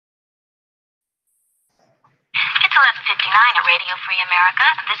KLF59 at Radio Free America.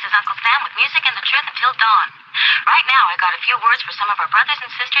 This is Uncle Sam with music and the truth until dawn. Right now, I got a few words for some of our brothers and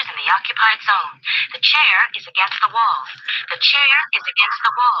sisters in the occupied zone. The chair is against the walls. The chair is against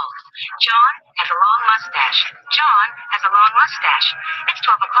the walls. John has a long mustache. John has a long mustache. It's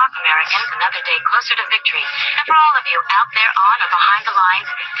 12 o'clock, Americans, another day closer to victory. And for all of you out there on or behind the lines,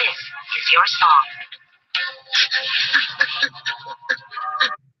 this is your song.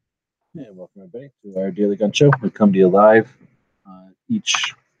 And welcome everybody to our Daily Gun Show. We come to you live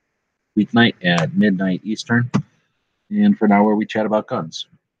each weeknight at midnight Eastern, and for an hour we chat about guns.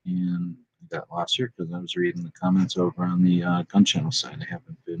 And I got lost here because I was reading the comments over on the gun channel side. I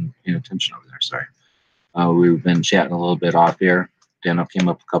haven't been paying attention over there. Sorry. We've been chatting a little bit off air. Daniel came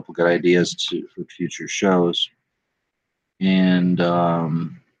up with a couple good ideas for future shows, and I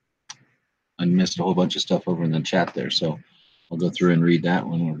missed a whole bunch of stuff over in the chat there. So I'll go through and read that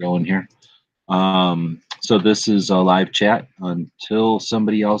when we're going here. So this is a live chat. Until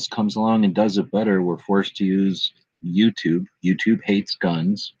somebody else comes along and does it better, we're forced to use YouTube. YouTube hates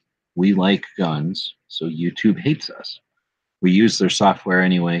guns. We like guns, so YouTube hates us. We use their software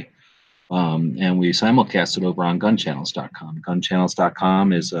anyway, and we simulcast it over on gunchannels.com.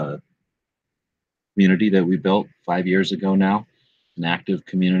 Gunchannels.com is a community that we built 5 years ago now, an active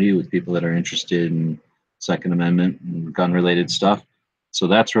community with people that are interested in Second Amendment and gun-related stuff. So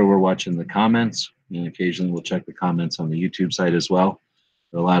that's where we're watching the comments, and occasionally we'll check the comments on the YouTube site as well.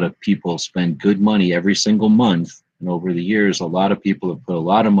 A lot of people spend good money every single month, and over the years, a lot of people have put a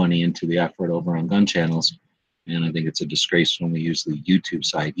lot of money into the effort over on gun channels, and I think it's a disgrace when we use the YouTube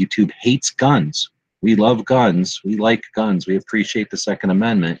side. YouTube hates guns. We love guns. We like guns. We appreciate the Second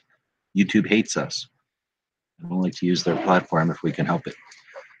Amendment. YouTube hates us. I don't like to use their platform if we can help it.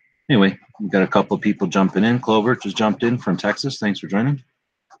 Anyway, we've got a couple of people jumping in. Clover just jumped in from Texas. Thanks for joining.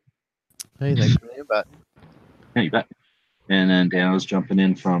 Hey, thanks for the invite. Yeah, you bet. And then Daniel's jumping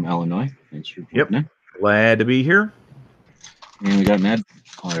in from Illinois. Thanks for jumping in. Glad to be here. And we got Mad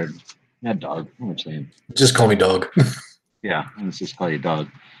Dog. What am I saying? Just call me Dog. Yeah, let's just call you Dog.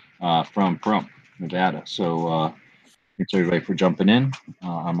 From Pahrump, Nevada. So thanks everybody for jumping in.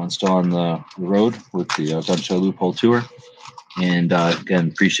 I'm still on the road with the Gun Show Loophole Tour. And again,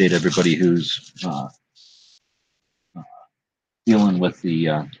 appreciate everybody who's dealing with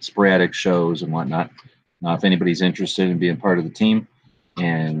the sporadic shows and whatnot. If anybody's interested in being part of the team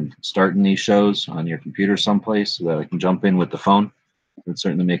and starting these shows on your computer someplace so that I can jump in with the phone, it would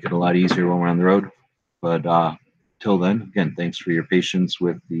certainly make it a lot easier when we're on the road. But till then, again, thanks for your patience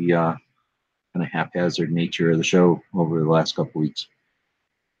with the kind of haphazard nature of the show over the last couple weeks.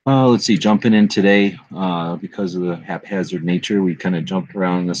 Let's see, jumping in today, because of the haphazard nature, we kind of jumped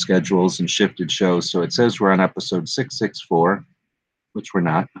around the schedules and shifted shows. So it says we're on episode 664, which we're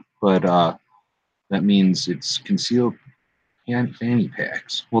not, but that means it's concealed fanny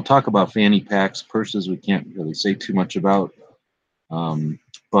packs. We'll talk about fanny packs. Purses we can't really say too much about,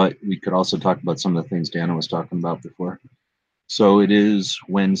 but we could also talk about some of the things Dana was talking about before. So it is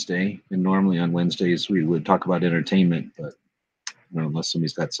Wednesday, and normally on Wednesdays we would talk about entertainment, but unless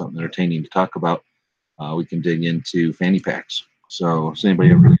somebody's got something entertaining to talk about, we can dig into fanny packs. So does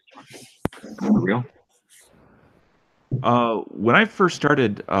anybody ever real? When I first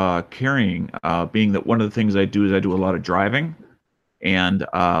started carrying, being that one of the things I do is I do a lot of driving, and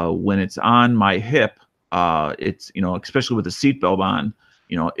when it's on my hip, it's especially with the seatbelt on,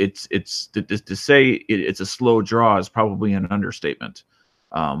 it's to say it's a slow draw is probably an understatement.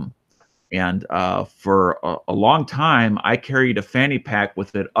 And for a long time, I carried a fanny pack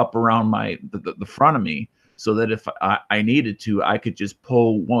with it up around the front of me, so that if I needed to, I could just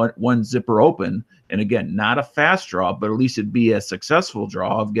pull one zipper open. And again, not a fast draw, but at least it'd be a successful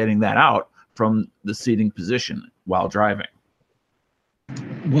draw of getting that out from the seating position while driving.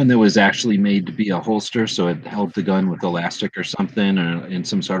 One that was actually made to be a holster, so it held the gun with elastic or something, or in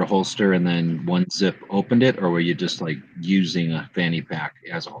some sort of holster, and then one zip opened it, or were you just like using a fanny pack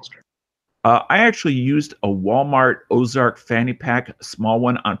as a holster? I actually used a Walmart Ozark fanny pack, a small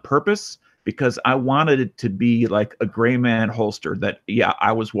one, on purpose because I wanted it to be like a gray man holster that,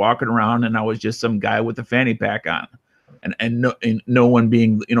 I was walking around and I was just some guy with a fanny pack on, and no one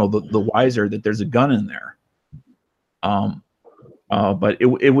being, the wiser that there's a gun in there. But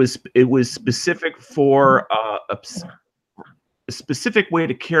it was specific for a specific way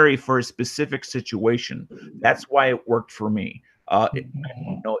to carry for a specific situation. That's why it worked for me.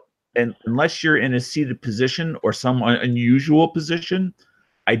 And unless you're in a seated position or some unusual position,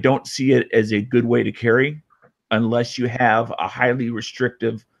 I don't see it as a good way to carry unless you have a highly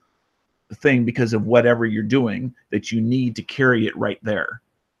restrictive thing because of whatever you're doing that you need to carry it right there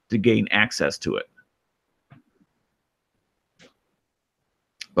to gain access to it.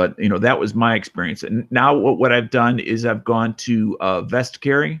 But that was my experience. And now what I've done is I've gone to vest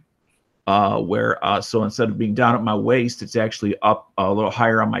carry, where so instead of being down at my waist, it's actually up a little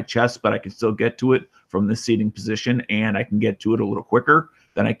higher on my chest, but I can still get to it from the seating position, and I can get to it a little quicker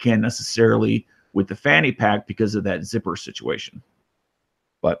than I can necessarily with the fanny pack because of that zipper situation.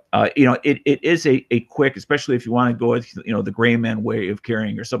 But it is a quick, especially if you want to go with the gray man way of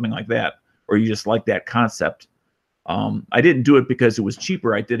carrying or something like that, or you just like that concept. I didn't do it because it was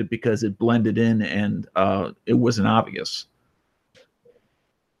cheaper. I did it because it blended in and it wasn't obvious.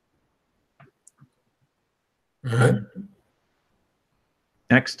 All right.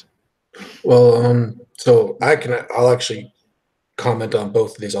 Next. Well, so I'll actually comment on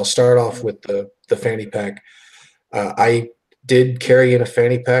both of these. I'll start off with the fanny pack. I did carry in a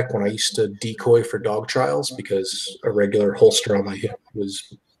fanny pack when I used to decoy for dog trials because a regular holster on my hip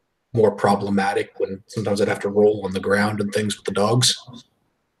was more problematic when sometimes I'd have to roll on the ground and things with the dogs.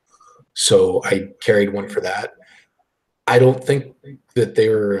 So I carried one for that. I don't think that they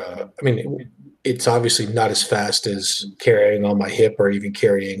were, it's obviously not as fast as carrying on my hip or even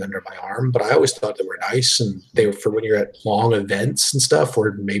carrying under my arm, but I always thought they were nice, and they were for when you're at long events and stuff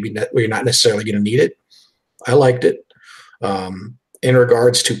where where you're not necessarily going to need it. I liked it. In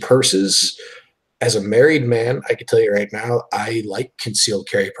regards to purses, as a married man, I can tell you right now, I like concealed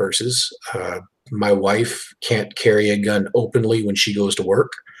carry purses. My wife can't carry a gun openly when she goes to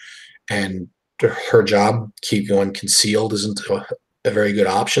work, and her job, keeping one concealed, isn't a very good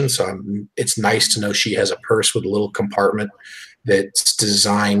option. So it's nice to know she has a purse with a little compartment that's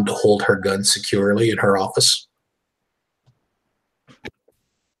designed to hold her gun securely in her office.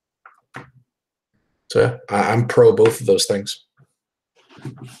 So I'm pro both of those things.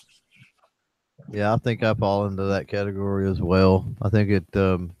 Yeah, I think I fall into that category as well. I think it,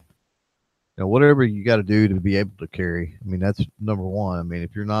 whatever you got to do to be able to carry. I mean, that's number one. I mean,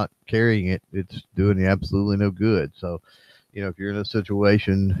 if you're not carrying it, it's doing you absolutely no good. So, if you're in a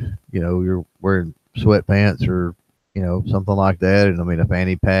situation, you're wearing sweatpants or, something like that. And I mean, a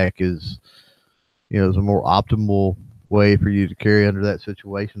fanny pack is a more optimal way for you to carry under that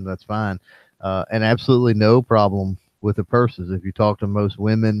situation. That's fine. And absolutely no problem with the purses. If you talk to most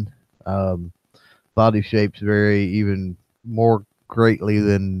women, body shapes vary even more greatly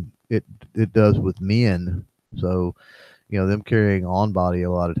than it does with men. So, them carrying on body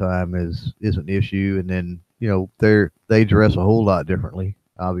a lot of time is an issue. And then, they dress a whole lot differently,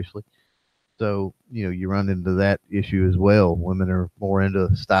 obviously. So, you run into that issue as well. Women are more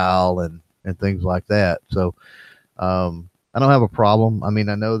into style and things like that. So, I don't have a problem. I mean,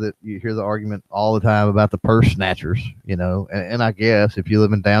 I know that you hear the argument all the time about the purse snatchers, and I guess if you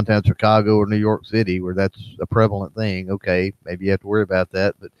live in downtown Chicago or New York City where that's a prevalent thing, okay, maybe you have to worry about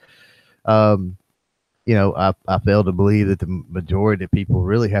that. But, I fail to believe that the majority of people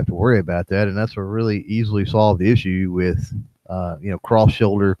really have to worry about that. And that's a really easily solved issue with, cross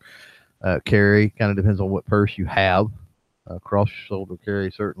shoulder carry. Kind of depends on what purse you have. Cross shoulder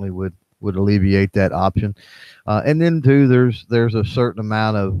carry certainly would alleviate that option. And then too, there's a certain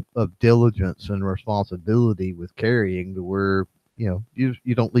amount of diligence and responsibility with carrying to where, you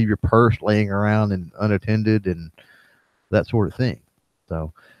don't leave your purse laying around and unattended and that sort of thing.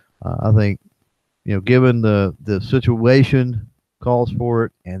 So I think, given the situation calls for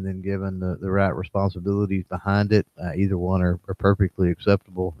it, and then given the right responsibilities behind it, either one are perfectly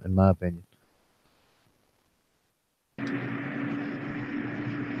acceptable in my opinion.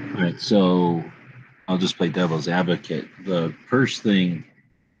 All right, so I'll just play devil's advocate. The purse thing,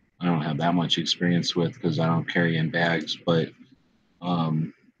 I don't have that much experience with because I don't carry in bags. But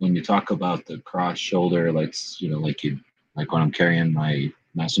when you talk about the cross shoulder, like when I'm carrying my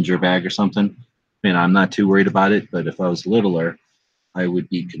messenger bag or something, I'm not too worried about it. But if I was littler, I would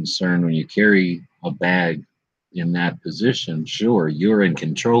be concerned when you carry a bag in that position. Sure, you're in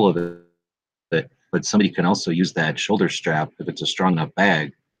control of it, but somebody can also use that shoulder strap if it's a strong enough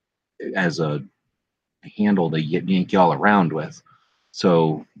bag as a handle to yank you all around with.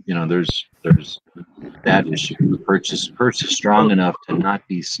 So there's that issue. The purse is strong enough to not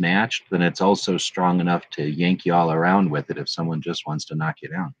be snatched, then it's also strong enough to yank you all around with it if someone just wants to knock you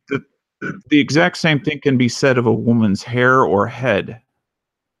down. The exact same thing can be said of a woman's hair or head.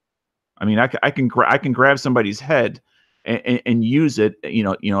 I mean, I can grab somebody's head and use it,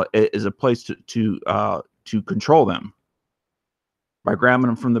 as a place to control them by grabbing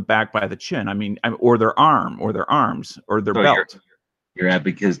them from the back by the chin. Or their arm, or their arms, or their belt. You're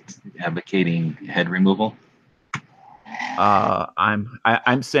advocating head removal.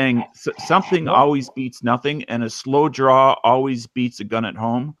 I'm saying something always beats nothing, and a slow draw always beats a gun at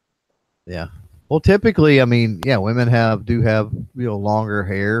home. Yeah. Well, typically, I mean, yeah, women do have longer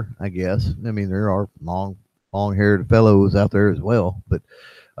hair, I guess. I mean, there are long haired fellows out there as well, but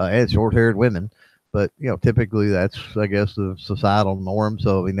and short haired women. But typically that's, I guess, the societal norm.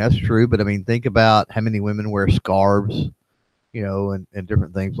 So I mean, that's true. But I mean, think about how many women wear scarves, and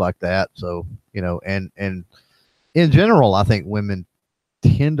different things like that. So and in general, I think women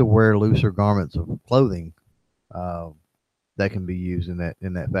tend to wear looser garments of clothing. Uh, that can be used in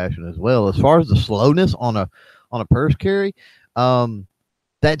that fashion as well. As far as the slowness on a purse carry,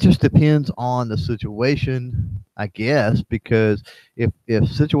 that just depends on the situation, I guess, because if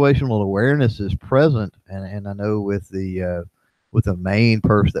situational awareness is present, and I know with the main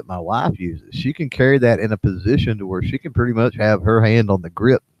purse that my wife uses, she can carry that in a position to where she can pretty much have her hand on the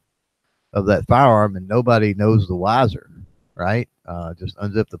grip of that firearm and nobody knows the wiser, right? Just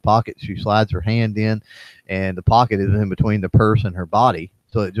unzip the pocket. She slides her hand in, and the pocket is in between the purse and her body.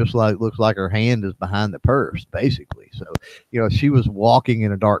 So it just looks like her hand is behind the purse, basically. So, if she was walking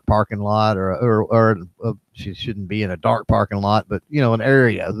in a dark parking lot, or she shouldn't be in a dark parking lot, but an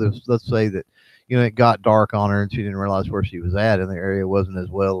area. Let's say that it got dark on her and she didn't realize where she was at, and the area wasn't as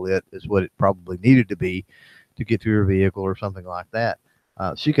well lit as what it probably needed to be to get to her vehicle or something like that.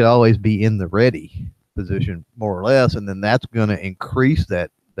 She could always be in the ready position, more or less, and then that's going to increase that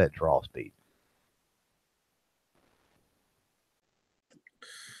draw speed.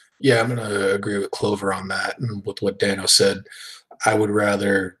 Yeah, I'm going to agree with Clover on that, and with what Dano said. I would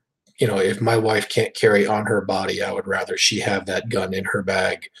rather, if my wife can't carry on her body, I would rather she have that gun in her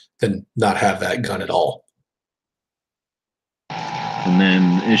bag than not have that gun at all. And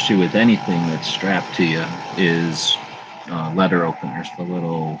then the issue with anything that's strapped to you is letter openers, the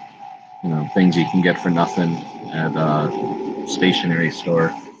little things you can get for nothing at a stationery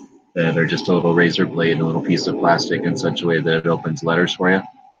store that are just a little razor blade, a little piece of plastic in such a way that it opens letters for you,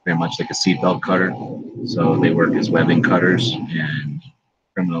 very much like a seatbelt cutter. So they work as webbing cutters, and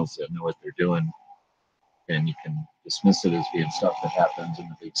criminals that know what they're doing, and you can dismiss it as being stuff that happens in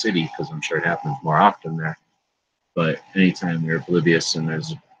the big city, because I'm sure it happens more often there. But anytime you're oblivious and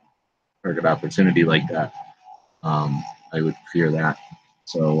there's a target opportunity like that, I would fear that.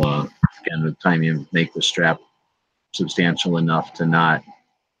 So again, the time you make the strap substantial enough to not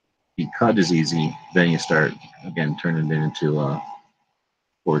be cut as easy, then you start again turning it into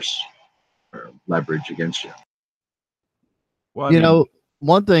force or leverage against you. Well,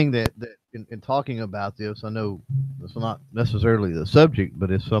 one thing that in talking about this, I know it's not necessarily the subject,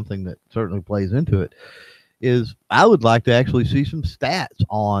 but it's something that certainly plays into it, is I would like to actually see some stats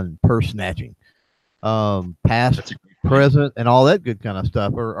on purse snatching, past, present, and all that good kind of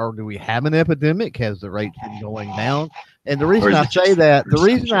stuff. Or do we have an epidemic? Has the rate been going down? And the reason I say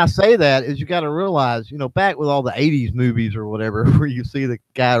that is you got to realize, back with all the 80s movies or whatever, where you see the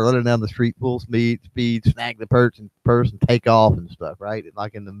guy running down the street full speed, snag the purse and take off and stuff, right?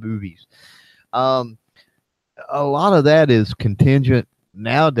 Like in the movies. A lot of that is contingent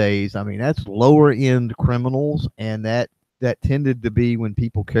nowadays. I mean, that's lower end criminals, and that tended to be when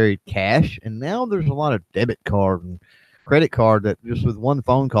people carried cash. And now there's a lot of debit card and credit card that just with one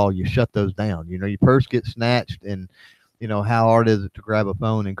phone call, you shut those down. Your purse gets snatched, and how hard is it to grab a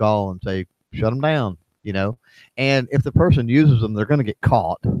phone and call and say, shut them down, and if the person uses them, they're going to get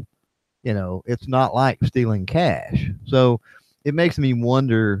caught. It's not like stealing cash. So it makes me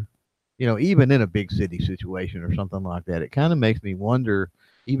wonder, even in a big city situation or something like that, it kind of makes me wonder,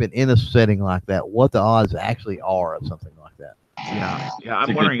 even in a setting like that, what the odds actually are of something like that. Yeah.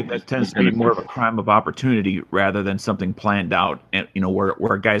 I'm wondering if that tends to be more of a crime of opportunity rather than something planned out, and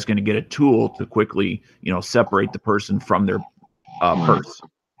where a guy's going to get a tool to quickly, separate the person from their purse.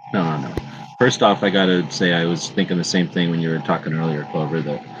 No. First off, I got to say I was thinking the same thing when you were talking earlier, Clover,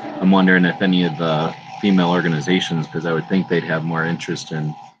 that I'm wondering if any of the female organizations, because I would think they'd have more interest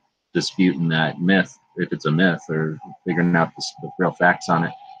in disputing that myth, if it's a myth, or figuring out the real facts on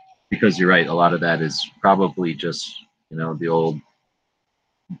it. Because you're right, a lot of that is probably just the old,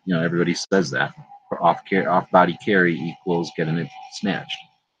 everybody says that off-body carry equals getting it snatched.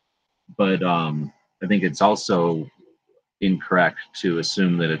 But I think it's also incorrect to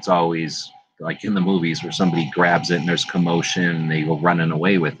assume that it's always like in the movies where somebody grabs it and there's commotion and they go running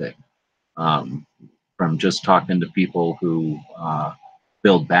away with it. From just talking to people who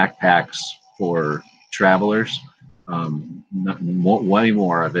build backpacks for travelers, way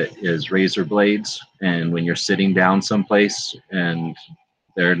more of it is razor blades. And when you're sitting down someplace and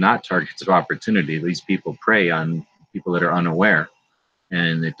they're not targets of opportunity, these people prey on people that are unaware.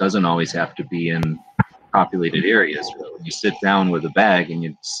 And it doesn't always have to be in populated areas. When you sit down with a bag and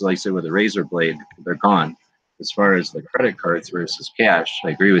you slice it with a razor blade, they're gone. as far as the credit cards versus cash,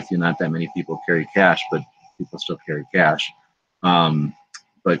 I agree with you. Not that many people carry cash, but people still carry cash.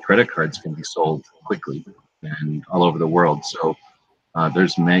 But credit cards can be sold quickly and all over the world. So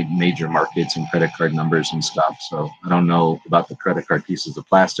there's major markets and credit card numbers and stuff. So I don't know about the credit card pieces of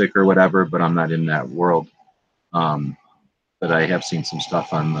plastic or whatever, but I'm not in that world. But I have seen some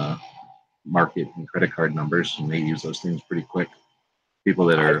stuff on the market and credit card numbers, and they use those things pretty quick. People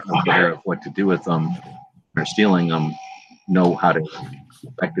that are aware of what to do with them or stealing them know how to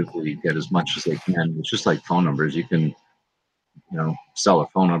effectively get as much as they can. It's just like phone numbers. You can, sell a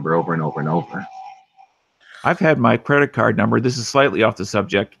phone number over and over and over. I've had my credit card number, this is slightly off the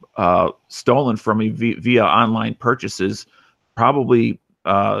subject, stolen from me via online purchases, probably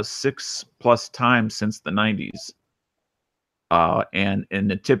 6+ times since the 90s.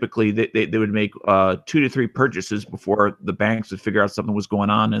 And typically they would make 2 to 3 purchases before the banks would figure out something was going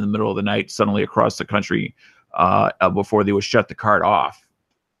on in the middle of the night, suddenly across the country, before they would shut the card off.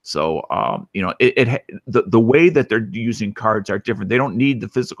 So, the way that they're using cards are different. They don't need the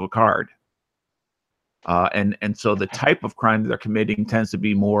physical card. And so the type of crime that they're committing tends to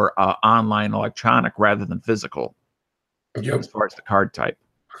be more online, electronic, rather than physical. Yep. As far as the card type.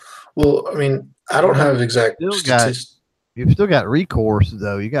 Well, I mean, I don't have exact statistics. You've still got recourse,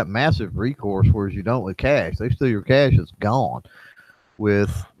 though. You got massive recourse, whereas you don't with cash. They steal your cash, it's gone.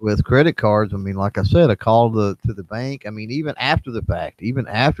 With credit cards, I mean, like I said, a call to the bank. I mean, even after the fact, even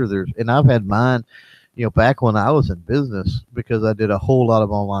after and I've had mine, back when I was in business, because I did a whole lot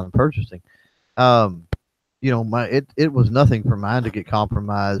of online purchasing. It was nothing for mine to get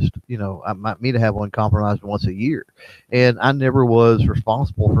compromised. Me to have one compromised once a year, and I never was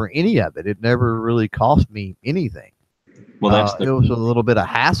responsible for any of it. It never really cost me anything. Well, it was a little bit of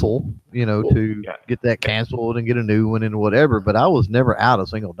hassle, to get that canceled and get a new one and whatever, but I was never out a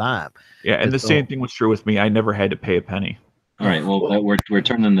single dime. Yeah. And the same thing was true with me. I never had to pay a penny. All right. Well, we're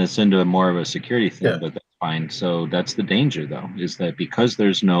turning this into more of a security thing, but that's fine. So that's the danger, though, is that because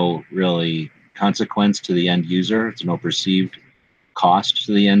there's no really consequence to the end user, it's no perceived cost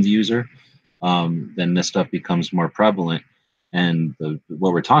to the end user, then this stuff becomes more prevalent. And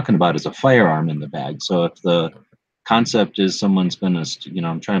what we're talking about is a firearm in the bag. So if the concept is someone's going to,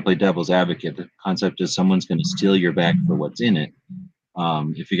 I'm trying to play devil's advocate. The concept is someone's going to steal your bag for what's in it.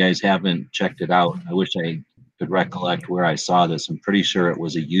 If you guys haven't checked it out, I wish I could recollect where I saw this. I'm pretty sure it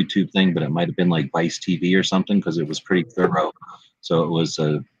was a YouTube thing, but it might have been like Vice TV or something, because it was pretty thorough. So it was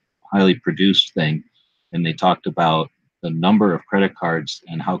a highly produced thing. And they talked about the number of credit cards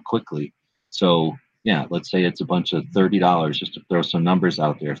and how quickly. So yeah, let's say it's a bunch of $30, just to throw some numbers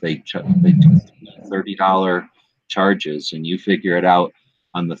out there. If they do $30 charges and you figure it out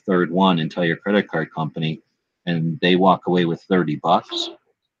on the third one and tell your credit card company, and they walk away with $30,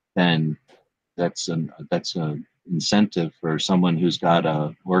 then that's an incentive for someone who's got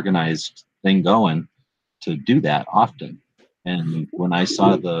a organized thing going to do that often. And when I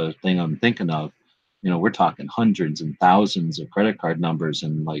saw the thing I'm thinking of, we're talking hundreds and thousands of credit card numbers,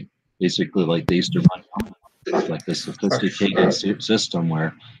 and basically they used to run like this sophisticated system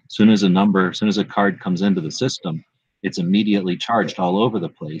where as soon as a card comes into the system, it's immediately charged all over the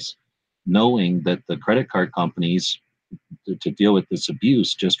place, knowing that the credit card companies, to deal with this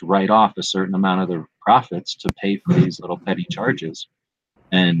abuse, just write off a certain amount of their profits to pay for these little petty charges.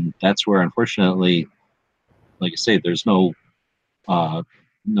 And that's where, unfortunately, like I say, there's no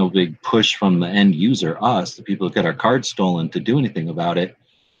big push from the end user, us, the people who get our cards stolen, to do anything about it.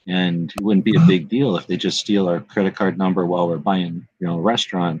 And it wouldn't be a big deal if they just steal our credit card number while we're buying, a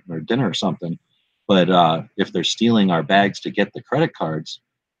restaurant or dinner or something. But if they're stealing our bags to get the credit cards,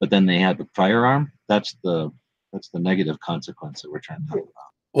 but then they have the firearm, that's the negative consequence that we're trying to talk about.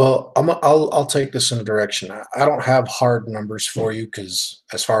 Well, I'll take this in a direction. I don't have hard numbers for you, because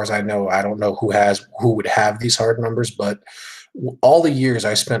as far as I know, I don't know who would have these hard numbers. But all the years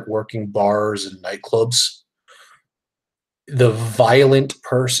I spent working bars and nightclubs, the violent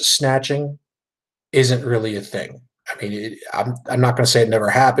purse snatching isn't really a thing. I mean, I'm not going to say it never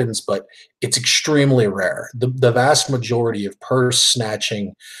happens, but it's extremely rare. The vast majority of purse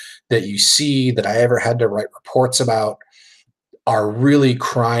snatching that you see, that I ever had to write reports about, are really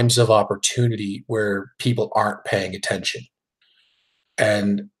crimes of opportunity where people aren't paying attention.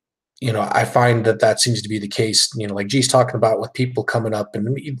 And, I find that seems to be the case, like G's talking about, with people coming up,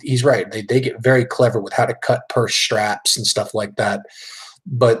 and he's right. They get very clever with how to cut purse straps and stuff like that.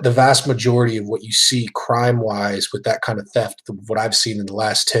 But the vast majority of what you see crime-wise with that kind of theft, what I've seen in the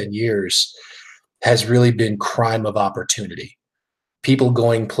last 10 years, has really been crime of opportunity. People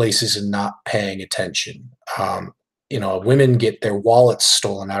going places and not paying attention. Women get their wallets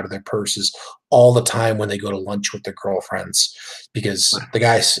stolen out of their purses all the time when they go to lunch with their girlfriends, because the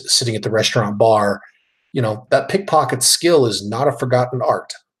guy sitting at the restaurant bar, that pickpocket skill is not a forgotten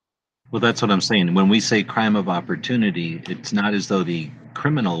art. Well, that's what I'm saying. When we say crime of opportunity, it's not as though the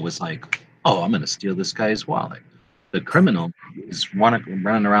criminal was like, "Oh, I'm going to steal this guy's wallet." The criminal is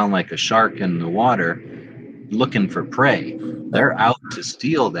running around like a shark in the water, looking for prey. They're out to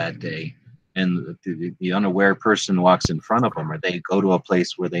steal that day, and the unaware person walks in front of them, or they go to a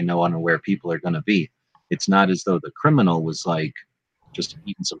place where they know unaware people are going to be. It's not as though the criminal was like just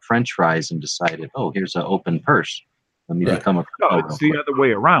eating some French fries and decided, "Oh, here's an open purse. Let me become a No, criminal." it's the other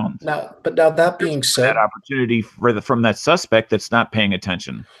way around. Now that being said, That opportunity from that suspect that's not paying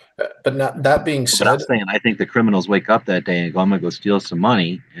attention. but not that being But I'm said, saying I think the criminals wake up that day and go, "I'm gonna go steal some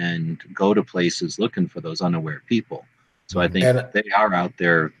money," and go to places looking for those unaware people. So I think And- they are out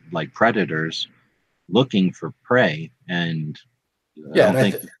there like predators looking for prey. And I yeah, don't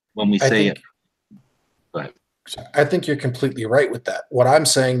and think when we say it, but I think you're completely right with that. What I'm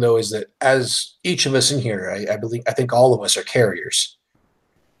saying though is that as each of us in here, I think all of us are carriers.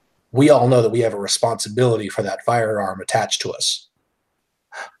 We all know that we have a responsibility for that firearm attached to us.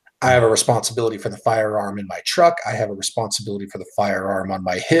 I have a responsibility for the firearm in my truck. I have a responsibility for the firearm on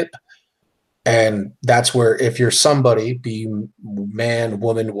my hip. And that's where, if you're somebody, be man,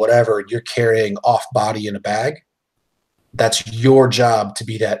 woman, whatever, you're carrying off body in a bag, that's your job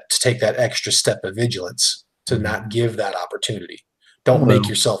to take that extra step of vigilance, to not give that opportunity. Don't make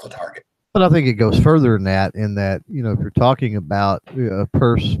yourself a target. But I think it goes further than that, in that, if you're talking about a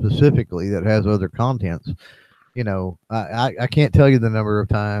purse specifically that has other contents, I can't tell you the number of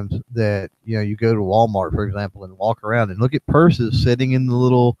times that, you go to Walmart, for example, and walk around and look at purses sitting in the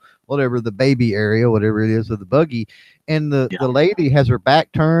little, whatever, the baby area, whatever it is of the buggy. And the lady has her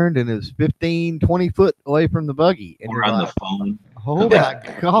back turned and is 15, 20 foot away from the buggy. And or on the phone. Oh my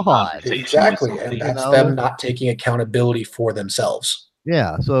God. Exactly. And that's them not taking accountability for themselves.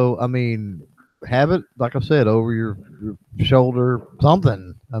 Yeah. So, I mean, have it, like I said, over your shoulder,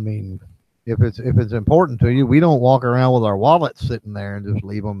 something. I mean, if it's important to you, we don't walk around with our wallets sitting there and just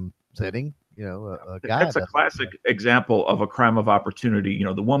leave them sitting. A guy. That's a classic example of a crime of opportunity.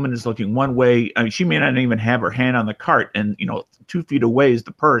 The woman is looking one way. I mean, she may not even have her hand on the cart, and 2 feet away is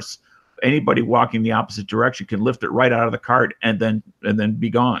the purse. Anybody walking the opposite direction can lift it right out of the cart and then be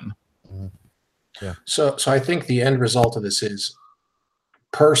gone. Yeah. So I think the end result of this is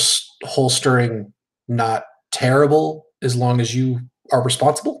purse holstering not terrible as long as you are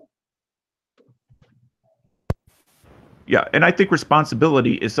responsible. Yeah, and I think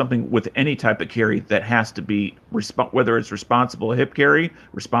responsibility is something with any type of carry that has to be whether it's responsible hip carry,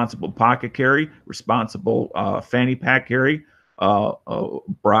 responsible pocket carry, responsible fanny pack carry,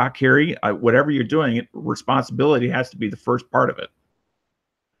 bra carry, whatever you're doing, responsibility has to be the first part of it.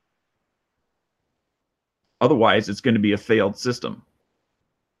 Otherwise, it's going to be a failed system.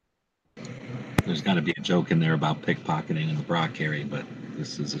 There's got to be a joke in there about pickpocketing and the bra carry, but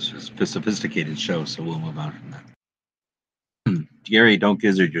this is a sophisticated show, so we'll move on from that. Gary, don't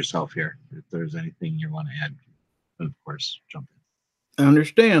gizzard yourself here. If there's anything you want to add, of course, jump in. I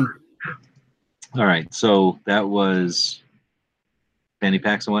understand. All right, so that was fanny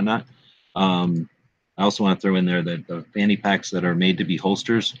packs and whatnot. I also want to throw in there that the fanny packs that are made to be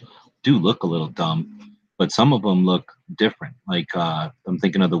holsters do look a little dumb, but some of them look different. Like I'm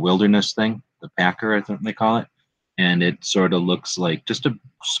thinking of the Wilderness thing, the Packer, I think they call it, and it sort of looks like just a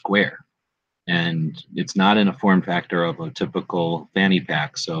square. And it's not in a form factor of a typical fanny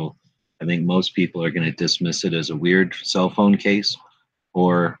pack. So I think most people are going to dismiss it as a weird cell phone case,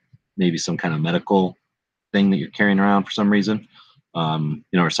 or maybe some kind of medical thing that you're carrying around for some reason,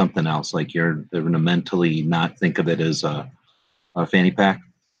 or something else. Like they're going to mentally not think of it as a fanny pack,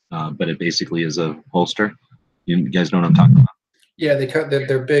 but it basically is a holster. You guys know what I'm talking about? Yeah,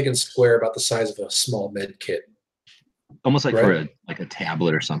 they're big and square, about the size of a small med kit. Almost like for a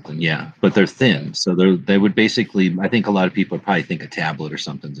tablet or something, yeah. But they're thin, so they would basically. I think a lot of people probably think a tablet or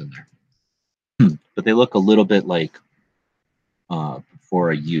something's in there, but they look a little bit like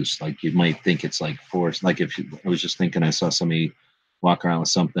for a use. Like you might think it's like for like I was just thinking, I saw somebody walk around with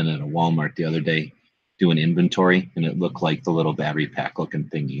something at a Walmart the other day doing inventory, and it looked like the little battery pack looking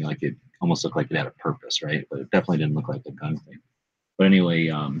thingy. Like it almost looked like it had a purpose, right? But it definitely didn't look like a gun thing. But anyway,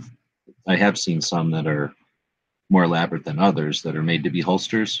 I have seen some that are more elaborate than others that are made to be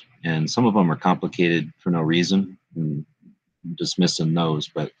holsters, and some of them are complicated for no reason, and dismissing those.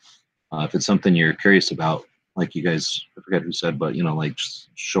 But if it's something you're curious about, like you guys, I forget who said, but like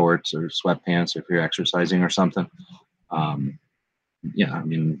shorts or sweatpants, if you're exercising or something, I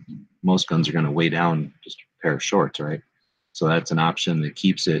mean, most guns are going to weigh down just a pair of shorts, right? So that's an option that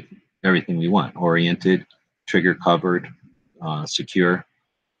keeps it everything we want: oriented, trigger covered, secure.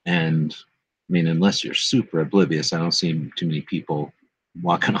 And I mean, unless you're super oblivious, I don't see too many people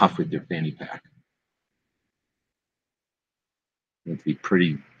walking off with their fanny pack. It'd be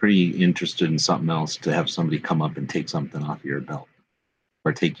pretty interested in something else to have somebody come up and take something off your belt,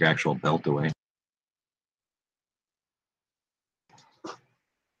 or take your actual belt away.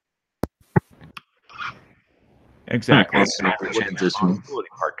 Exactly. Also, That's where the transition. responsibility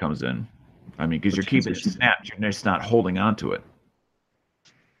part comes in. I mean, because you're keeping it snapped, you're just not holding on to it.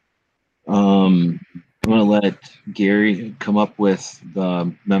 I'm going to let Gary come up with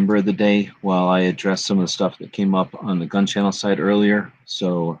the member of the day while I address some of the stuff that came up on the Gun Channel side earlier.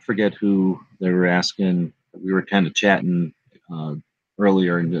 So I forget who they were asking. We were kind of chatting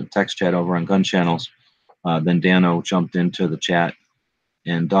earlier in the text chat over on Gun Channels. Then Dano jumped into the chat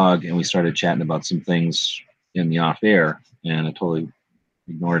and Dog, and we started chatting about some things in the off air, and I totally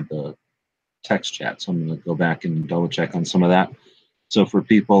ignored the text chat. So I'm going to go back and double check on some of that. So for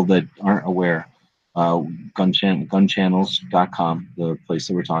people that aren't aware, gunchannels.com, the place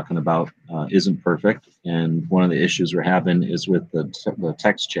that we're talking about, isn't perfect. And one of the issues we're having is with the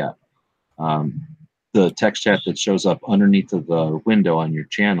text chat. The text chat that shows up underneath of the window on your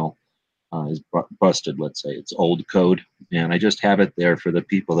channel is busted, let's say. It's old code. And I just have it there for the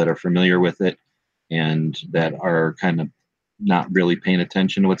people that are familiar with it and that are kind of not really paying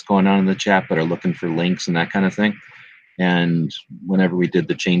attention to what's going on in the chat, but are looking for links and that kind of thing. And whenever we did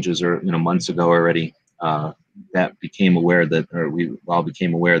the changes, or months ago already, that became aware that, or we all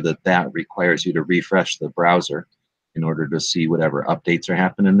became aware that that requires you to refresh the browser in order to see whatever updates are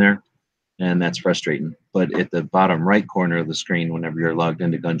happening there, and that's frustrating. But at the bottom right corner of the screen, whenever you're logged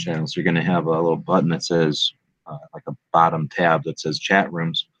into Gun Channels, you're going to have a little button that says, like a bottom tab that says Chat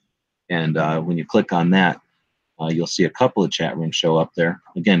Rooms, and when you click on that, you'll see a couple of chat rooms show up there.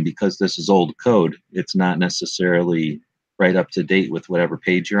 Again, because this is old code, it's not necessarily right up to date with whatever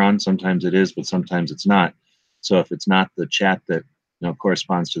page you're on. Sometimes it is, but sometimes it's not. So if it's not the chat that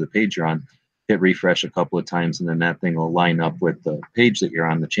corresponds to the page you're on, hit refresh a couple of times, and then that thing will line up with the page that you're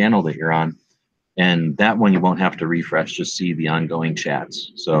on, the channel that you're on. And that one you won't have to refresh, just see the ongoing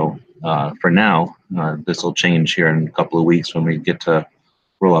chats. So for now, this will change here in a couple of weeks when we get to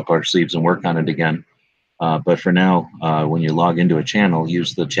roll up our sleeves and work on it again. But for now, when you log into a channel,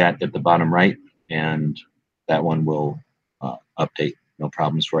 use the chat at the bottom right, and that one will update. No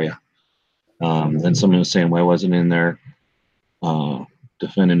problems for you. Then someone was saying, why wasn't in there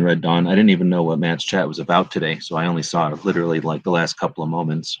defending Red Dawn? I didn't even know what Matt's chat was about today, so I only saw it literally like the last couple of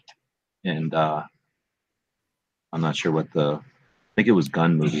moments. And I'm not sure what I think it was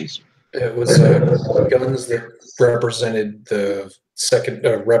gun movies. It was guns that represented the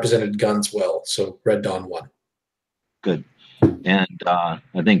represented guns well. So Red Dawn won. Good. And I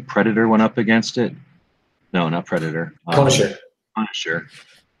think Predator went up against it. No, not Predator. Punisher. Punisher.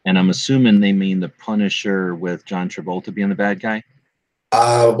 And I'm assuming they mean the Punisher with John Travolta being the bad guy.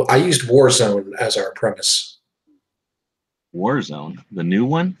 I used Warzone as our premise. Warzone, the new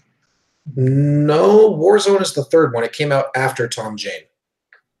one? No, Warzone is the third one. It came out after Tom Jane.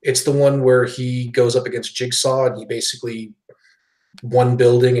 It's the one where he goes up against Jigsaw and he basically one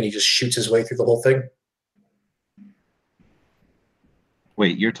building and he just shoots his way through the whole thing.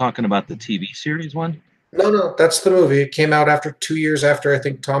 Wait, you're talking about the TV series one? No, that's the movie. It came out after 2 years after I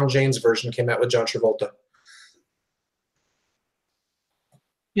think Tom Jane's version came out with John Travolta.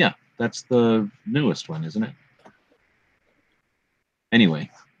 Yeah, that's the newest one, isn't it?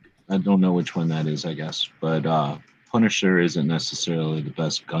 Anyway, I don't know which one that is, I guess. But Punisher isn't necessarily the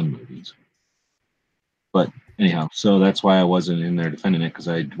best gun movies. But anyhow, so that's why I wasn't in there defending it, because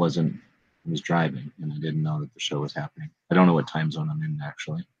I was driving and I didn't know that the show was happening. I don't know what time zone I'm in,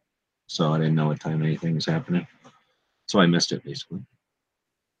 actually. So I didn't know what time anything was happening. So I missed it, basically.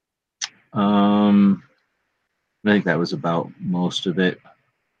 I think that was about most of it.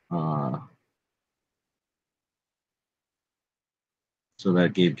 So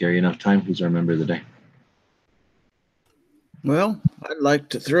that gave Gary enough time. Who's our member of the day? Well, I'd like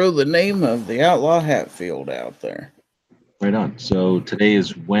to throw the name of the Outlaw Hatfield out there. Right on. So today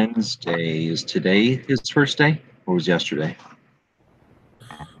is Wednesday. Is today his first day, or was yesterday?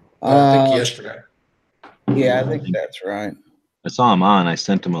 I think yesterday. Yeah, I think that's right. I saw him on. I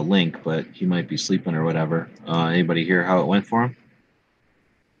sent him a link, but he might be sleeping or whatever. Anybody hear how it went for him?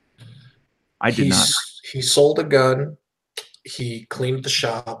 I did not. He sold a gun. He cleaned the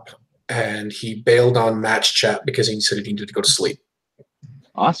shop, and he bailed on Match Chat because he said he needed to go to sleep.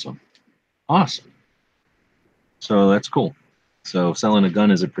 Awesome. So that's cool. So selling a gun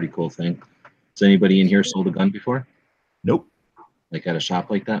is a pretty cool thing. Has anybody in here sold a gun before? Nope. Like at a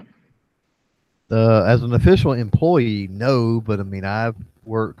shop like that? As an official employee, no, but I mean, I've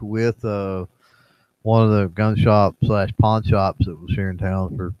worked with one of the gun shop / pawn shops that was here in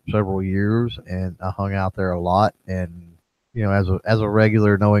town for several years, and I hung out there a lot. And as a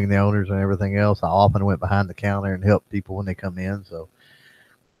regular, knowing the owners and everything else, I often went behind the counter and helped people when they come in. So,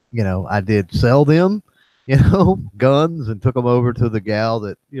 I did sell them, guns, and took them over to the gal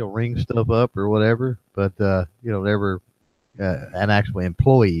that rings stuff up or whatever. But never an actual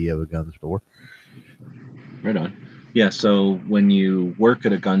employee of a gun store. Right on. Yeah, so when you work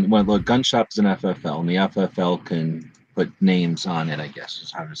at the gun shop is an FFL, and the FFL can put names on it, I guess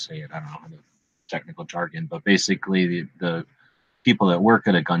is how to say it. I don't know the technical jargon, but basically the people that work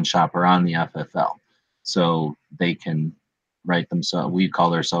at a gun shop are on the FFL. So they can write themselves, we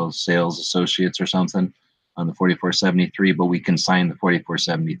call ourselves sales associates or something on the 4473, but we can sign the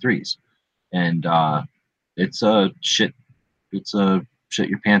 4473s. And it's a shit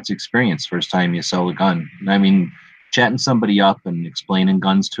your pants experience first time you sell a gun. I mean, chatting somebody up and explaining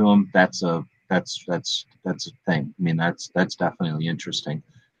guns to them, that's a thing. I mean, that's definitely interesting.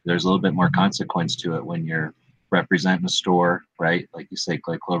 There's a little bit more consequence to it when you're representing a store, right? Like you say,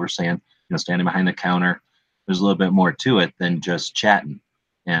 like Clover's saying, standing behind the counter. There's a little bit more to it than just chatting,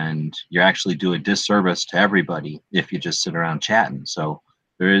 and you actually do a disservice to everybody if you just sit around chatting. So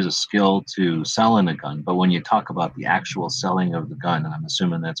there is a skill to selling a gun, but when you talk about the actual selling of the gun, and I'm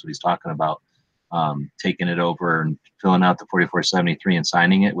assuming that's what he's talking about, taking it over and filling out the 4473 and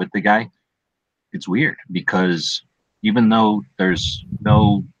signing it with the guy, it's weird because even though there's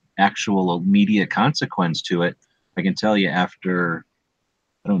no actual immediate consequence to it, I can tell you after,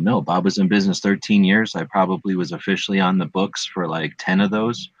 I don't know, Bob was in business 13 years. I probably was officially on the books for like 10 of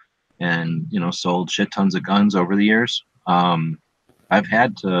those and, sold shit tons of guns over the years. I've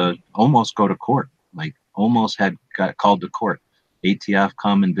had to almost go to court, got called to court. ATF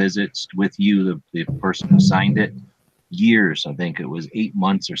come and visits with you, the person who signed it, years, I think it was 8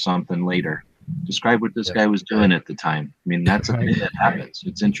 months or something later. Describe what this guy was doing at the time. I mean, that's a thing that happens.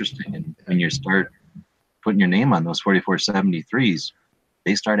 It's interesting. And when you start putting your name on those 4473s,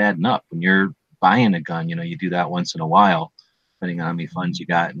 they start adding up. When you're buying a gun, you do that once in a while, depending on how many funds you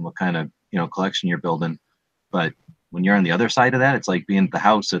got and what kind of, collection you're building. But when you're on the other side of that, it's like being at the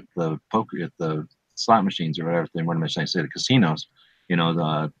house at the poker, at the slot machines or whatever. What am I trying to say? The casinos,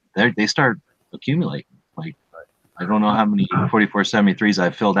 they start accumulating. Like, I don't know how many 4473s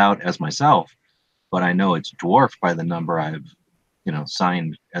I've filled out as myself, but I know it's dwarfed by the number I've,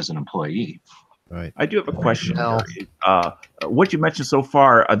 signed as an employee. Right. I do have a question. What you mentioned so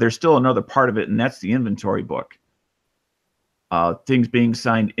far, there's still another part of it, and that's the inventory book. Things being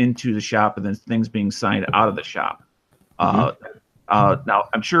signed into the shop and then things being signed out of the shop. Now,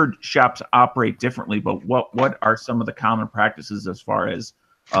 I'm sure shops operate differently, but what are some of the common practices as far as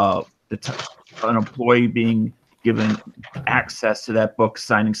an employee being given access to that book,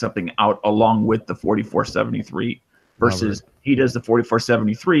 signing something out along with the 4473 versus he does the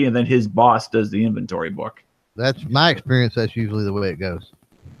 4473 and then his boss does the inventory book? That's my experience. That's usually the way it goes.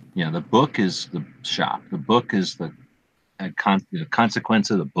 Yeah, the book is the shop. The book is the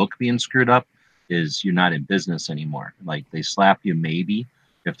consequence of the book being screwed up is you're not in business anymore. Like they slap you maybe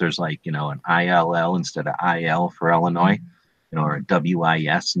if there's like, an ILL instead of IL for Illinois, or a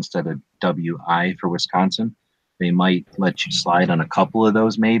WIS instead of WI for Wisconsin. They might let you slide on a couple of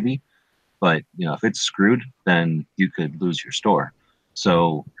those maybe, but if it's screwed, then you could lose your store.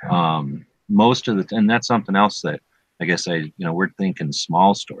 So most of and that's something else that I guess we're thinking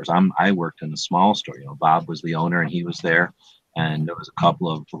small stores. I worked in a small store. Bob was the owner and he was there, and there was a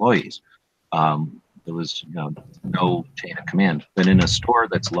couple of employees. There was no chain of command. But in a store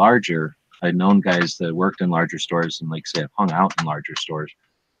that's larger, I'd known guys that worked in larger stores and like say have hung out in larger stores,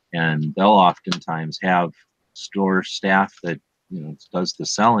 and they'll oftentimes have store staff that does the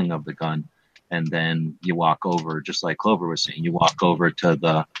selling of the gun, and then you walk over, just like Clover was saying, you walk over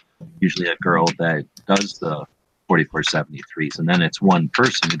to usually a girl that does the 4473s, and then it's one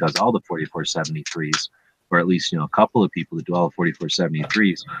person who does all the 4473s, or at least a couple of people that do all the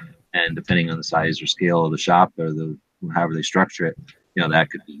 4473s, and depending on the size or scale of the shop or however they structure it, that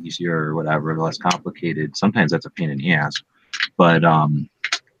could be easier or whatever, less complicated. Sometimes that's a pain in the ass, but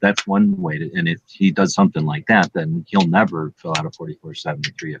that's one way to, and if he does something like that, then he'll never fill out a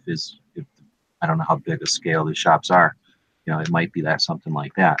 4473 if I don't know how big a scale the shops are. It might be that something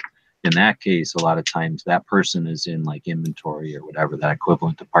like that. In that case, a lot of times that person is in like inventory or whatever that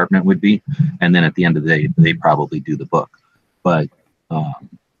equivalent department would be. And then at the end of the day, they probably do the book. But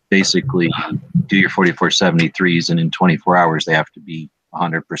basically, do your 4473s, and in 24 hours, they have to be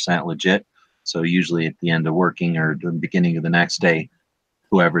 100% legit. So usually at the end of working or the beginning of the next day,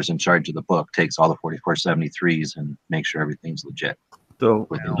 whoever's in charge of the book takes all the 4473s and makes sure everything's legit. So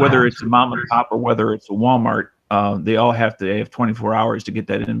Within whether the it's a mom and pop or whether it's a Walmart, they all have 24 hours to get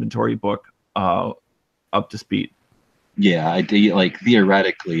that inventory book up to speed. Yeah, I do. Like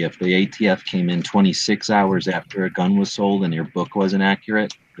theoretically, if the ATF came in 26 hours after a gun was sold and your book wasn't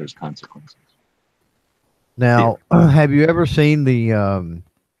accurate, there's consequences. Now, have you ever seen the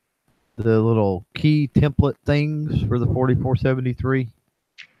little key template things for the 4473?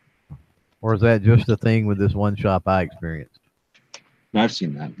 Or is that just a thing with this one shop I experienced? And I've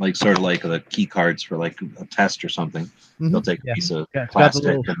seen that, like sort of like the key cards for like a test or something. Mhm. They'll take Yeah. a piece of Yeah, it's got the plastic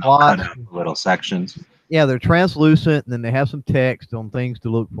little and they'll cut slots. out the little sections. Yeah, they're translucent, and then they have some text on things to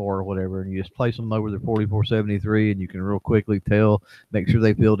look for or whatever, and you just place them over the 4473, and you can real quickly tell, make sure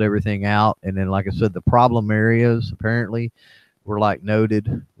they filled everything out. And then, like I said, the problem areas apparently were like noted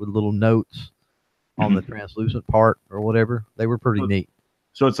with little notes on the translucent part or whatever. They were pretty neat.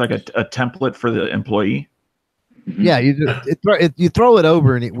 So it's like a template for the employee. Mhm. Yeah, you throw it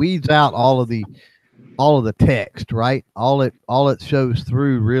over, and it weeds out all of the text, right? All it shows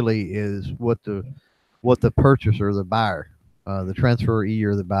through really is what the purchaser, the buyer, the transferee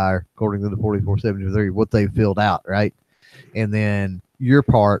or the buyer, according to the 4473, what they filled out, right? And then your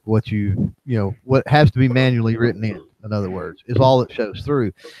part, what what has to be manually written in other words, is all it shows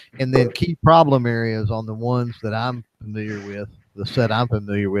through. And then key problem areas on the ones that I'm familiar with, the set I'm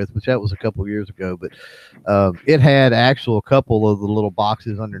familiar with, which that was a couple of years ago, but it had a couple of the little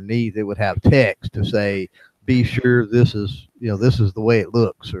boxes underneath. It would have text to say, be sure this is the way it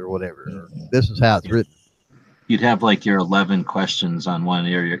looks or whatever. Or, this is how it's written. You'd have like your 11 questions on one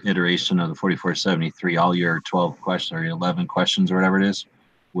iteration of the 4473. All your 12 questions or your 11 questions or whatever it is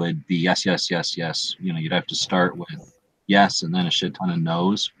would be yes, yes, yes, yes. You'd have to start with yes and then a shit ton of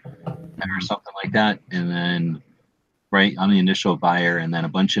no's or something like that. And then right on the initial buyer and then a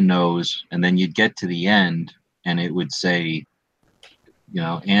bunch of no's. And then you'd get to the end and it would say,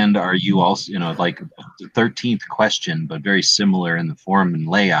 and are you also, like the 13th question, but very similar in the form and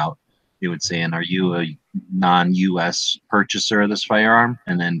layout. It would say, and are you a non-U.S. purchaser of this firearm?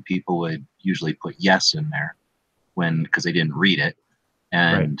 And then people would usually put yes in there because they didn't read it.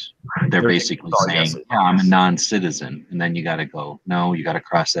 And they're basically saying, yeah, I'm a non-citizen. And then you got to go, no, you got to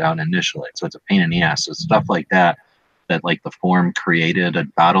cross it out and initial it. So it's a pain in the ass. So stuff like that like the form created a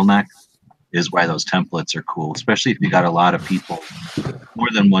bottleneck is why those templates are cool, especially if you got a lot of people, more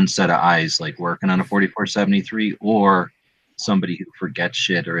than one set of eyes, like working on a 4473, or somebody who forgets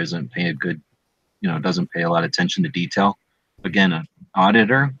shit or isn't paying doesn't pay a lot of attention to detail. Again, an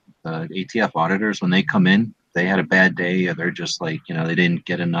auditor, ATF auditors, when they come in, they had a bad day, or they're just like, they didn't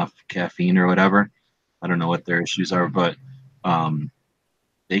get enough caffeine or whatever. I don't know what their issues are, but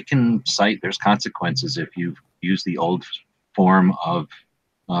they can cite, there's consequences if you use the old form of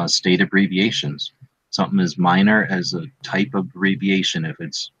state abbreviations. Something as minor as a type of abbreviation, if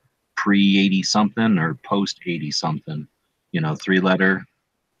it's pre-80 something or post-80 something, 3-letter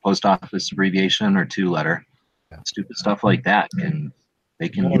post office abbreviation or 2-letter, stupid stuff like that. And they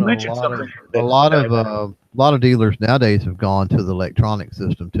can. You mentioned something. A lot of dealers nowadays have gone to the electronic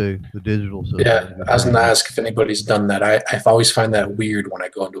system too, the digital system. Yeah, I was going to ask if anybody's done that. I always find that weird when I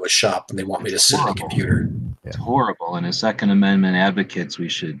go into a shop and they want me to sit at a computer. It's horrible. And as Second Amendment advocates, we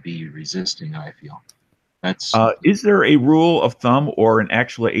should be resisting, I feel. That's is there a rule of thumb or an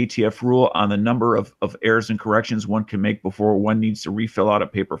actual ATF rule on the number of errors and corrections one can make before one needs to refill out a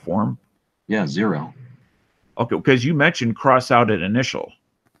paper form? Yeah, 0. Okay, because you mentioned cross out an initial.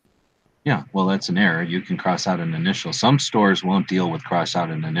 Yeah, well, that's an error. You can cross out an initial. Some stores won't deal with cross out